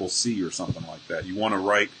play a triple C or something like that. You want to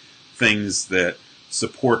write things that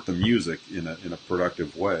support the music in a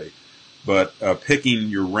productive way. But picking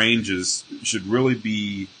your ranges should really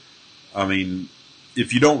be, I mean,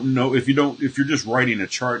 if you're just writing a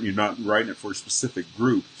chart and you're not writing it for a specific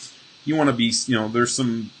group, you want to be, there's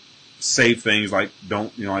some safe things like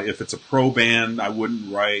if it's a pro band, I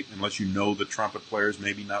wouldn't write unless you know the trumpet players,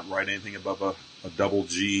 maybe not write anything above a double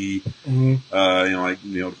G.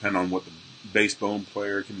 Mm-hmm. Depending on what the bass bone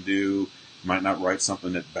player can do, you might not write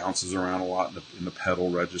something that bounces around a lot in the pedal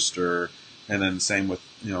register. And then same with,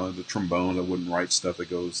 the trombone, I wouldn't write stuff that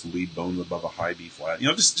goes lead bone above a high B flat.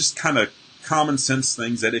 Just kind of common sense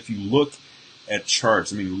things that if you look at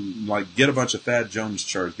charts, I mean, like get a bunch of Thad Jones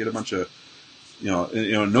charts, get a bunch of,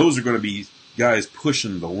 and those are going to be guys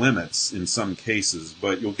pushing the limits in some cases,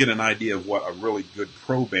 but you'll get an idea of what a really good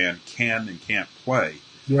pro band can and can't play.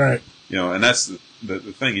 Right. And that's the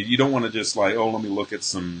thing. You don't want to just like, oh, let me look at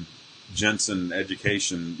some Jensen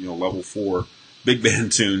Education, level 4 big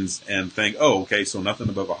band tunes and think, oh, okay, so nothing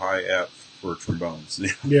above a high F for trombones.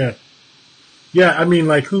 Yeah. Yeah, I mean,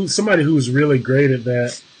 like somebody who's really great at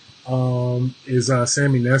that is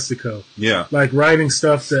Sammy Nestico. Yeah. Like writing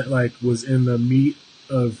stuff that like was in the meat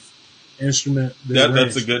of instrument.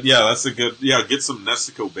 That's a good, get some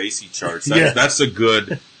Nestico bassy charts. Yeah. That's a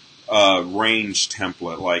good range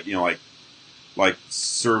template. Like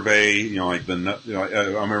survey, like I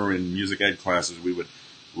remember in music ed classes, we would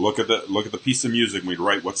look at the piece of music and we'd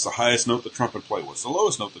write what's the highest note the trumpet plays, what's the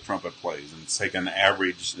lowest note the trumpet plays, and take an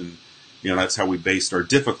average, and that's how we based our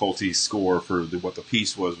difficulty score for what the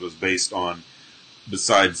piece was based on,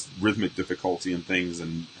 besides rhythmic difficulty and things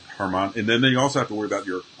and harmonic. And then you also have to worry about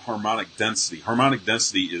your harmonic density. Harmonic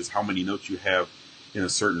density is how many notes you have in a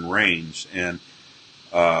certain range, and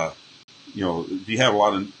if you have a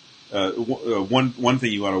lot of one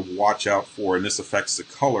thing you want to watch out for, and this affects the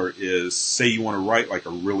color, is say you want to write like a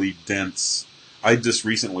really dense. I just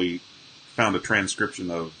recently found a transcription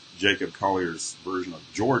of Jacob Collier's version of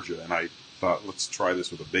Georgia, and I thought, let's try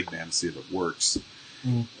this with a big band to see if it works.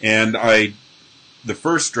 Mm. And the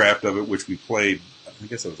first draft of it, which we played, I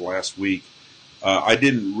guess it was last week, I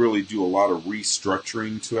didn't really do a lot of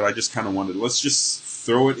restructuring to it. I just kind of wanted, let's just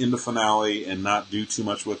throw it into Finale and not do too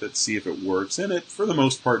much with it, see if it works. And it, for the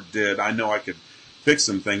most part, did. I know I could fix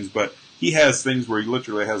some things, but he has things where he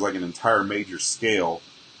literally has like an entire major scale,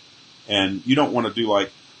 and you don't want to do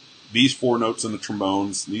like these 4 notes in the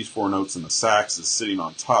trombones, these 4 notes in the sax is sitting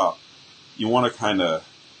on top. You want to kind of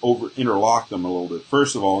interlock them a little bit.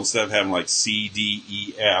 First of all, instead of having like C, D,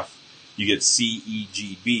 E, F, you get C, E,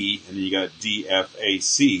 G, B, and then you got D, F, A,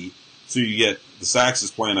 C. So you get the sax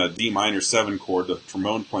is playing a D minor 7 chord, the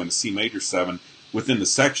trombone playing a C major 7. Within the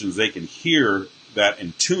sections, they can hear that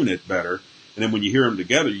and tune it better. And then when you hear them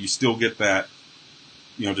together, you still get that,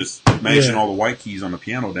 just mashing all the white keys on the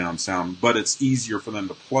piano down sound. But it's easier for them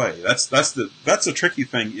to play. That's the tricky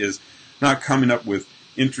thing, is not coming up with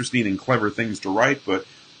interesting and clever things to write, but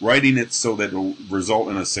writing it so that it'll result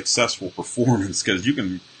in a successful performance. Because you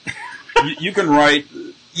can write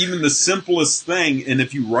even the simplest thing, and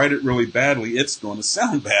if you write it really badly, it's going to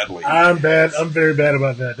sound badly. I'm bad. I'm very bad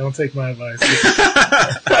about that. Don't take my advice.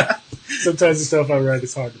 Sometimes the stuff I write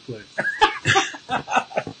is hard to play.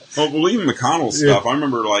 Well, even McConnell stuff. I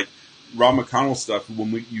remember like Rob McConnell stuff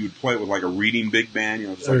when you would play it with like a reading big band,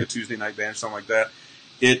 just like a Tuesday night band or something like that.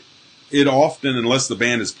 It often, unless the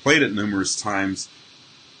band has played it numerous times,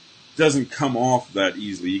 doesn't come off that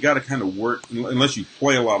easily. You got to kind of work, unless you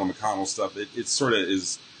play a lot of McConnell stuff. It sort of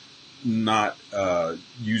is not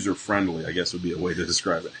user friendly, I guess would be a way to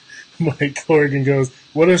describe it. Mike Corrigan goes,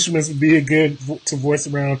 what instruments would be good to voice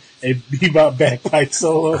around a bebop bagpipe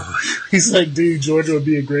solo? He's like, dude, Georgia would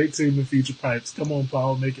be a great tune to feature pipes. Come on,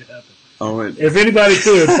 Paul, make it happen. If anybody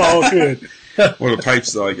could, Paul could. What are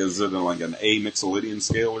pipes like? Is it like an A Mixolydian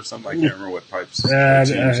scale or something? I can't remember what pipes. I have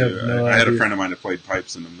no idea. I had a friend of mine that played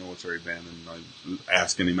pipes in a military band, and I was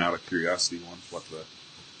asking him out of curiosity once what the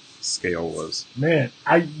scale was. Man,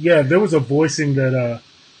 there was a voicing that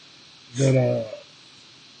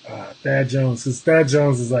Thad Jones. Because Thad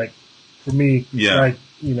Jones is like, for me, like,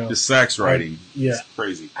 the sax writing. It's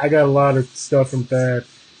crazy. I got a lot of stuff from Thad,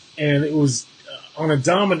 and it was on a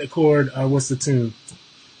dominant chord. What's the tune?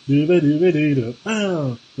 3 and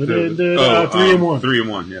 1. 3 and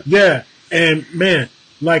 1, yeah. Yeah, and man,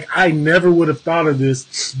 like I never would have thought of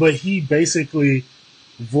this, but he basically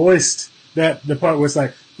voiced the part where it's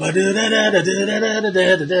like, right,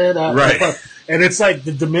 and it's like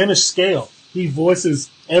the diminished scale. He voices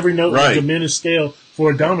every note in a diminished scale for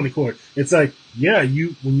a dominant chord. It's like, when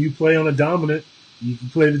you play on a dominant, you can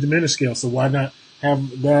play the diminished scale. So why not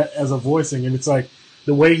have that as a voicing? And it's like,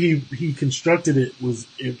 the way he constructed it was...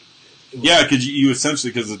 because you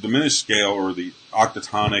essentially, because the diminished scale, or the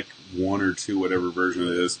octatonic 1 or 2, whatever version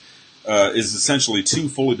it is essentially 2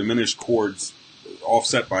 fully diminished chords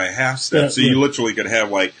offset by a half step. So you literally could have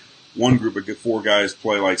like one group of 4 guys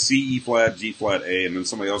play like C, E flat, G flat, A, and then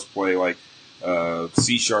somebody else play like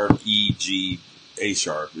C sharp, E, G, A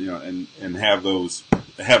sharp, and have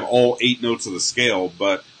all 8 notes of the scale.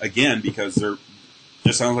 But again, because they're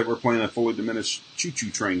just sounds like we're playing a fully diminished choo-choo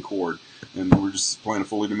train chord, and we're just playing a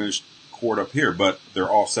fully diminished chord up here, but they're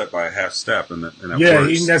all set by a half step, and that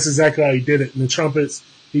works. That's exactly how he did it. In the trumpets,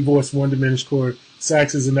 he voiced one diminished chord,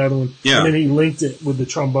 sax is another one, and then he linked it with the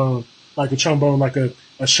trombone, like a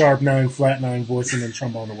sharp 9, flat 9 voicing in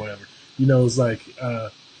trombone or whatever. It's like,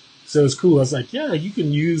 So it's cool. I was like, yeah, you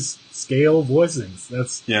can use scale voicings.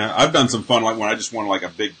 That's Yeah, I've done some fun, like when I just wanted like a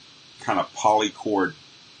big kind of polychord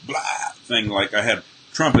blah thing. Like I had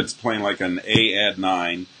trumpets playing like an A add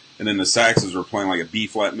 9, and then the saxes were playing like a B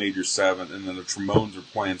flat major 7, and then the trombones are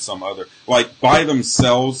playing some other. Like by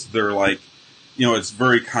themselves, they're like, it's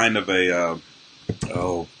very kind of a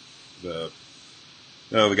the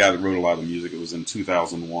guy that wrote a lot of the music. It was in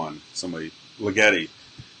 2001. Somebody Ligeti.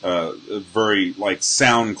 Very like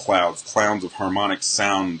sound clouds of harmonic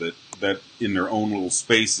sound that in their own little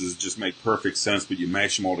spaces just make perfect sense, but you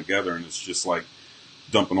mash them all together and it's just like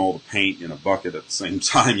dumping all the paint in a bucket at the same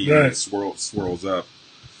time. It swirls up.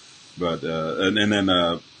 But and then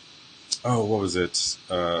what was it?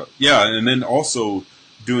 And then also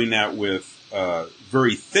doing that with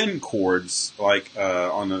very thin chords, like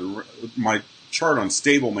my chart on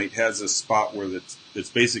Stablemate has a spot where it's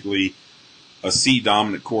basically a C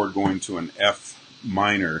dominant chord going to an F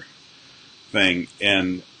minor thing,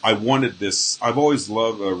 and I wanted this. I've always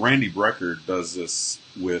loved Randy Brecker does this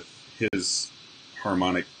with his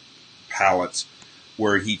harmonic palette,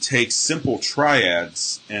 where he takes simple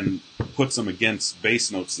triads and puts them against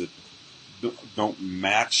bass notes that don't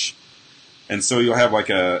match, and so you'll have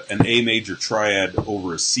like an A major triad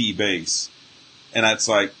over a C bass, and that's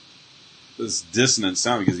like this dissonant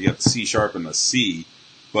sound because you got the C sharp and the C.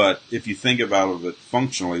 But if you think about it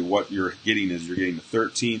functionally, what you're getting is you're getting the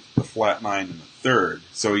 13th, the flat 9, and the 3rd.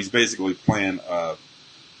 So he's basically playing a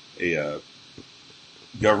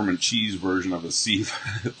government cheese version of a C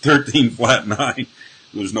 13 flat 9.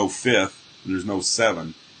 There's no 5th, there's no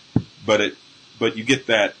 7, but you get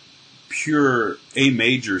that pure A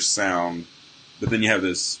major sound, but then you have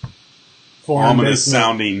this ominous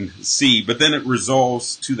sounding C, but then it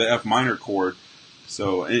resolves to the F minor chord.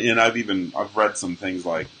 So, and I've read some things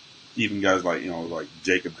like, even guys like, like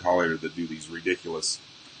Jacob Collier that do these ridiculous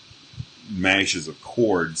mashes of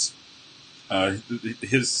chords.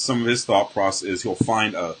 Some of his thought process is he'll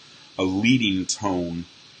find a leading tone,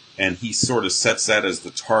 and he sort of sets that as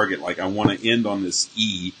the target. Like, I want to end on this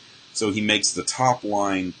E, so he makes the top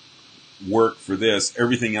line work for this.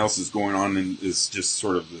 Everything else is going on and is just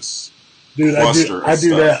sort of this cluster. I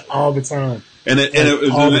do that all the time. And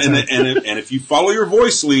if you follow your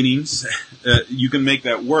voice leanings, you can make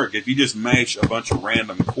that work. If you just mash a bunch of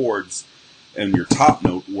random chords and your top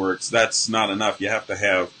note works, that's not enough. You have to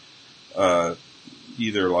have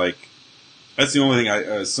either like, that's the only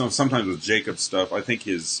thing sometimes with Jacob's stuff, I think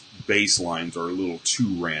his bass lines are a little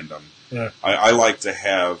too random. Yeah. I like to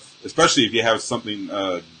have, especially if you have something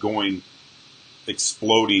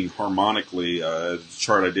exploding harmonically, the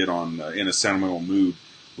chart I did on In a Sentimental Mood,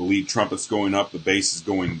 the lead trumpet's going up, the bass is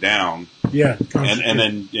going down. Yeah.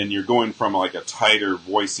 And you're going from like a tighter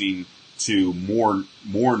voicing to more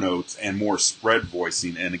notes and more spread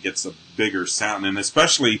voicing, and it gets a bigger sound. And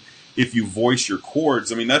especially if you voice your chords,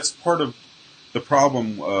 I mean, that's part of the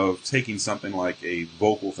problem of taking something like a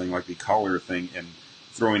vocal thing, like the Collier thing, and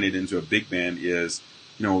throwing it into a big band is,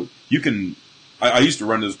 you can. I used to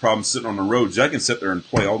run into this problem sitting on the roads. I can sit there and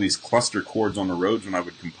play all these cluster chords on the roads when I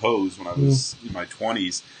would compose when I was in my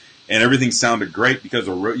 20s, and everything sounded great because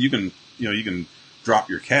you can drop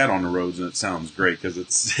your cat on the roads and it sounds great because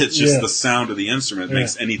it's just the sound of the instrument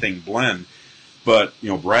makes anything blend. But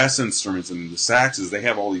brass instruments and the saxes, they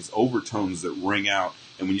have all these overtones that ring out,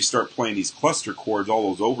 and when you start playing these cluster chords, all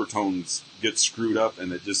those overtones get screwed up,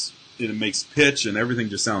 and it makes pitch and everything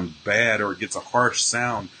just sounds bad, or it gets a harsh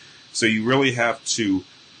sound. So you really have to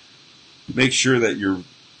make sure that you're,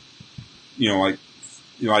 you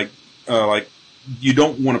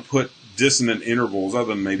don't want to put dissonant intervals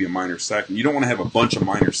other than maybe a minor second. You don't want to have a bunch of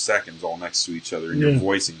minor seconds all next to each other in your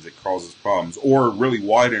voicings. It causes problems. Or really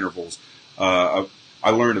wide intervals. I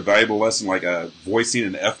learned a valuable lesson like voicing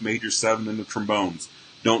an F major 7 in the trombones.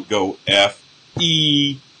 Don't go F,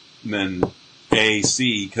 E, and then A,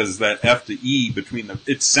 C, because that F to E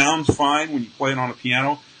it sounds fine when you play it on a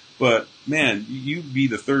piano. But, man, you be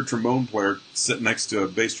the third trombone player sitting next to a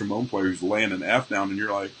bass trombone player who's laying an F down, and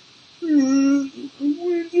you're like, I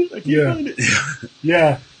can't find it.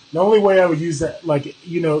 Yeah. The only way I would use that, like, if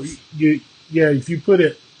you put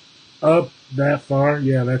it up that far,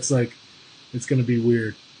 that's like, it's going to be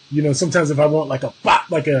weird. Sometimes if I want like a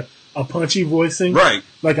pop, like a punchy voicing, right?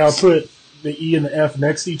 Like I'll put the E and the F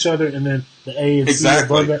next to each other, and then the A and C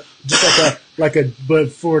above that, just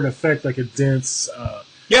but for an effect, like a dense.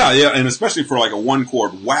 And especially for like a one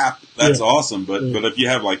chord whap, that's awesome. But if you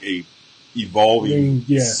have like a evolving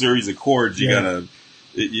series of chords, you gotta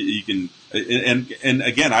you can and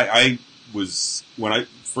again, I was when I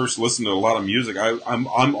first listened to a lot of music,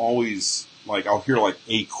 I'm always like I'll hear like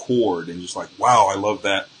a chord and just like, wow, I love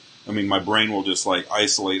that I mean, my brain will just like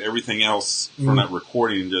isolate everything else from that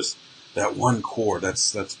recording and just that one chord.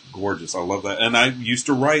 That's gorgeous. I love that. And I used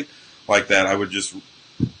to write like that. I would just,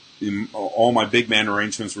 all my big band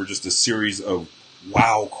arrangements were just a series of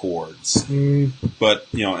wow chords, but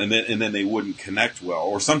and then they wouldn't connect well.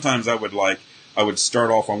 Or sometimes I would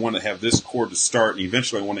start off, I want to have this chord to start, and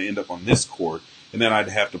eventually I want to end up on this chord, and then I'd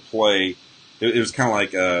have to play. It was kind of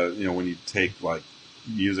like when you take like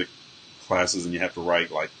music classes and you have to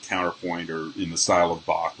write like counterpoint or in the style of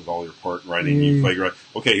Bach with all your part writing. You figure out,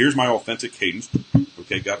 okay, here's my authentic cadence.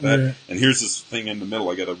 Okay, got that. Yeah. And here's this thing in the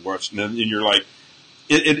middle I got to watch, and then you're like.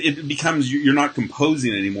 It becomes, you're not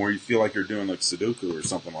composing anymore. You feel like you're doing like Sudoku or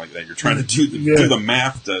something like that. You're trying to do the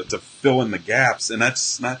math to fill in the gaps, and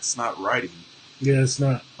that's not writing. Yeah, it's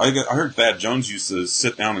not. I heard Thad Jones used to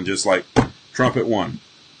sit down and just like trumpet 1,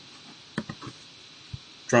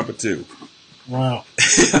 trumpet 2. Wow.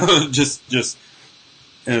 just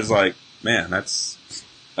and it's like, man, that's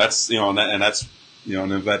and that's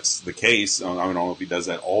and if that's the case, I don't know if he does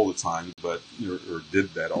that all the time, but or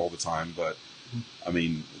did that all the time, but. I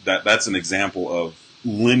mean, that's an example of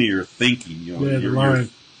linear thinking.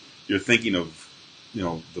 You're thinking of,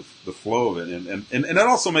 the flow of it, and that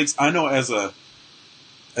also makes. I know as a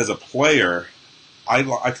player,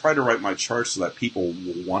 I try to write my charts so that people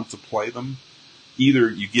will want to play them. Either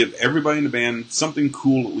you give everybody in the band something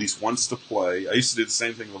cool at least once to play. I used to do the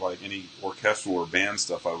same thing with like any orchestral or band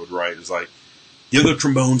stuff I would write. Is like give the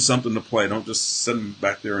trombone something to play. Don't just sit them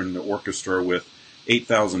back there in the orchestra with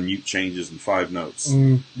 8,000 mute changes and 5 notes.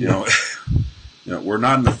 We're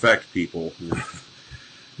not an effect people.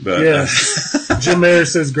 But yeah, Jim Mayer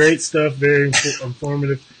says great stuff, very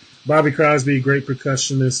informative. Bobby Crosby, great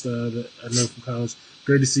percussionist that I know from college.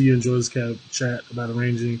 Great to see you. Enjoy this kind of chat about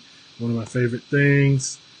arranging. One of my favorite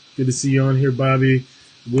things. Good to see you on here, Bobby.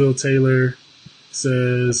 Will Taylor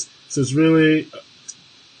says, so it's really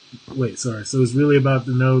about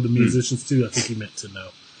to know the musicians too. I think he meant to know.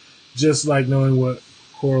 Just like knowing what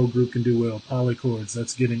choral group can do well. Polychords,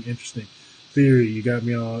 that's getting interesting. Theory, you got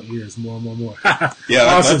me all ears. More. Yeah,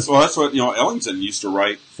 awesome. that's what Ellington used to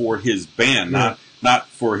write for his band, not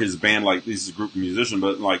for his band like this is a group of musicians,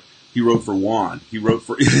 but like he wrote for Juan. He wrote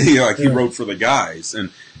for he wrote for the guys, and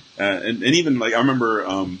even like I remember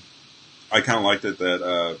I kind of liked it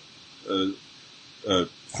that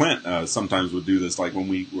Clint sometimes would do this. Like when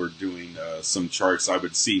we were doing some charts, I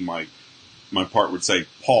would see my part would say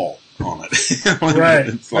Paul on it. Right.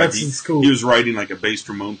 It's like that's cool. He was writing like a bass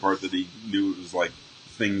trombone part that he knew it was like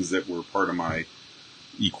things that were part of my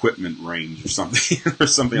equipment range or something, or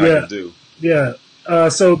something I could do. Yeah.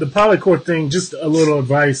 So the polychord thing, just a little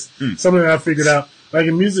advice, something I figured out. Like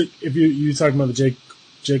in music, if you're talking about the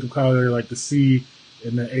Jacob Collier, like the C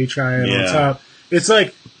and the A triad on top, it's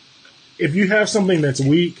like if you have something that's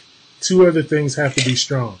weak, 2 other things have to be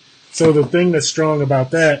strong. So the thing that's strong about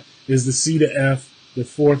that is the C to F, the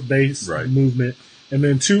 4th bass movement, and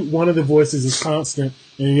then one of the voices is constant,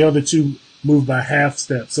 and the other 2 move by half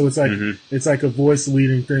steps. So it's like it's like a voice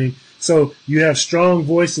leading thing. So you have strong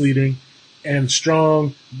voice leading and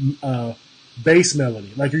strong bass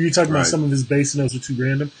melody. Like, are you talking about some of his bass notes are too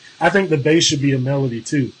random? I think the bass should be a melody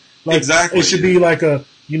too. Like, exactly. It should be like a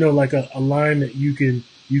line that you can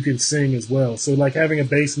sing as well. So like having a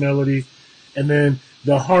bass melody, and then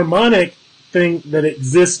the harmonic thing that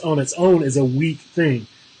exists on its own is a weak thing.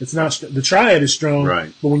 It's not the triad is strong,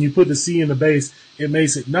 but when you put the C in the bass, it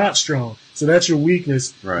makes it not strong. So that's your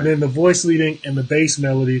weakness. And then the voice leading and the bass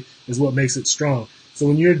melody is what makes it strong. So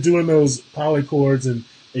when you're doing those polychords and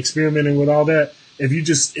experimenting with all that, if you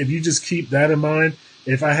just keep that in mind,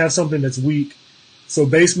 if I have something that's weak, so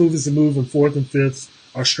bass movements that move in 4th and 5ths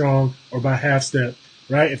are strong or by half step,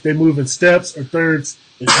 right? If they move in steps or thirds,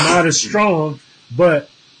 it's not as strong, but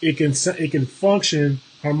it can function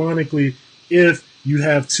harmonically if you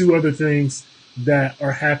have 2 other things that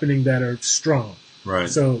are happening that are strong. Right.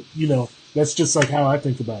 So, that's just like how I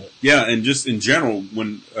think about it. Yeah, and just in general,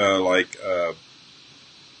 when I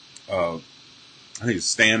think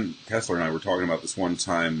Stan Kessler and I were talking about this one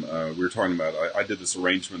time. We were talking about I did this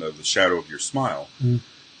arrangement of The Shadow of Your Smile,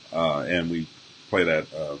 and we play that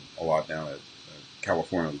a lot down at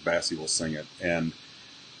California. Bassy will sing it, and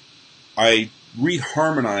I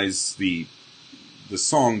reharmonized the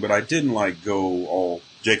song, but I didn't go all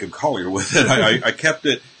Jacob Collier with it. I kept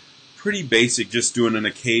it pretty basic, just doing an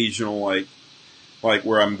occasional like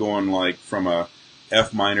where I'm going from a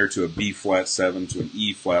F minor to a B flat 7 to an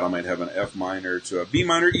E flat. I might have an F minor to a B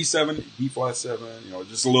minor E7, B flat 7.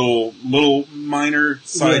 Just a little minor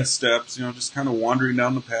side steps. Just kind of wandering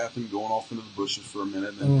down the path and going off into the bushes for a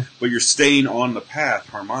minute. But you're staying on the path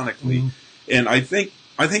harmonically, and I think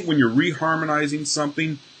I think when you're reharmonizing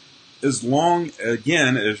something, as long,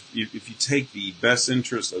 again, if you take the best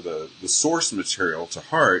interest of the source material to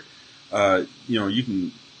heart, you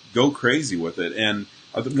can go crazy with it. And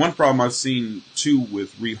one problem I've seen, too,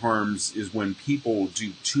 with reharms is when people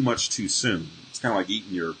do too much too soon. It's kind of like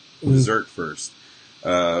eating your dessert first.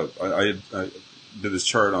 I did this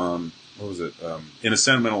chart on, In a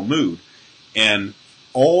Sentimental Mood, and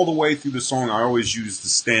all the way through the song, I always use the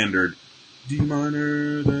standard D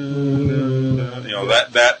minor,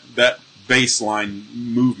 that bass line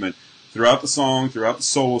movement throughout the song, throughout the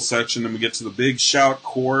solo section, then we get to the big shout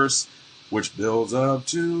chorus, which builds up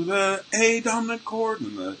to the A dominant chord,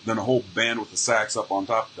 and then a whole band with the sax up on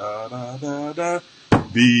top, da da da da.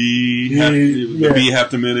 B half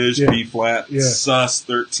diminished, B flat, sus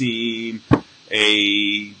 13,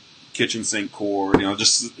 A kitchen sink chord,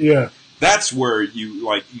 that's where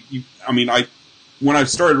when I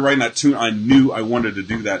started writing that tune, I knew I wanted to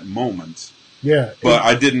do that moment. Yeah. But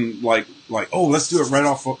I didn't let's do it right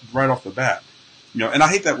off the bat. And I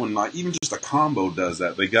hate that when even just a combo does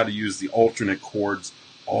that. They got to use the alternate chords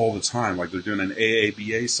all the time, like they're doing an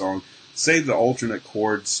AABA song. Save the alternate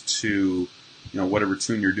chords to whatever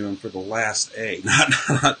tune you're doing for the last A,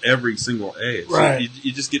 not every single A. Right. So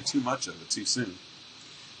you just get too much of it too soon.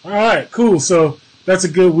 All right, cool. So that's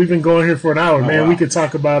we've been going here for an hour, man. Wow. We could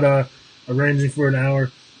talk about arranging for an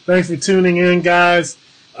hour. Thanks for tuning in, guys.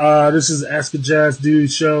 This is Ask a Jazz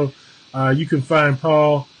Dude show. You can find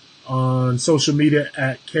Paul on social media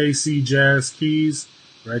at KC Jazz Keys,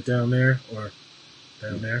 right down there, or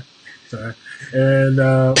down there. Sorry. And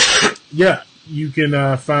you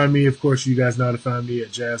can find me. Of course, you guys know how to find me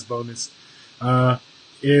at Jazz Bonus.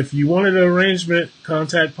 If you wanted an arrangement,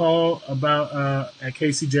 contact Paul about at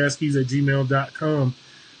kcjazzkeys@gmail.com.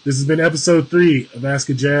 This has been episode 3 of Ask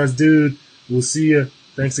a Jazz Dude. We'll see you.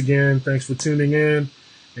 Thanks again. Thanks for tuning in.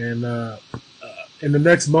 And in the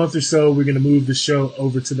next month or so, we're going to move the show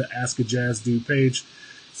over to the Ask a Jazz Dude page.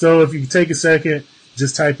 So if you can take a second,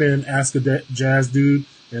 just type in Ask a Jazz Dude,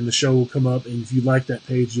 and the show will come up. And if you like that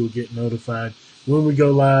page, you'll get notified when we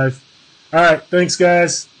go live. All right. Thanks,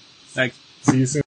 guys. Thanks. See you soon.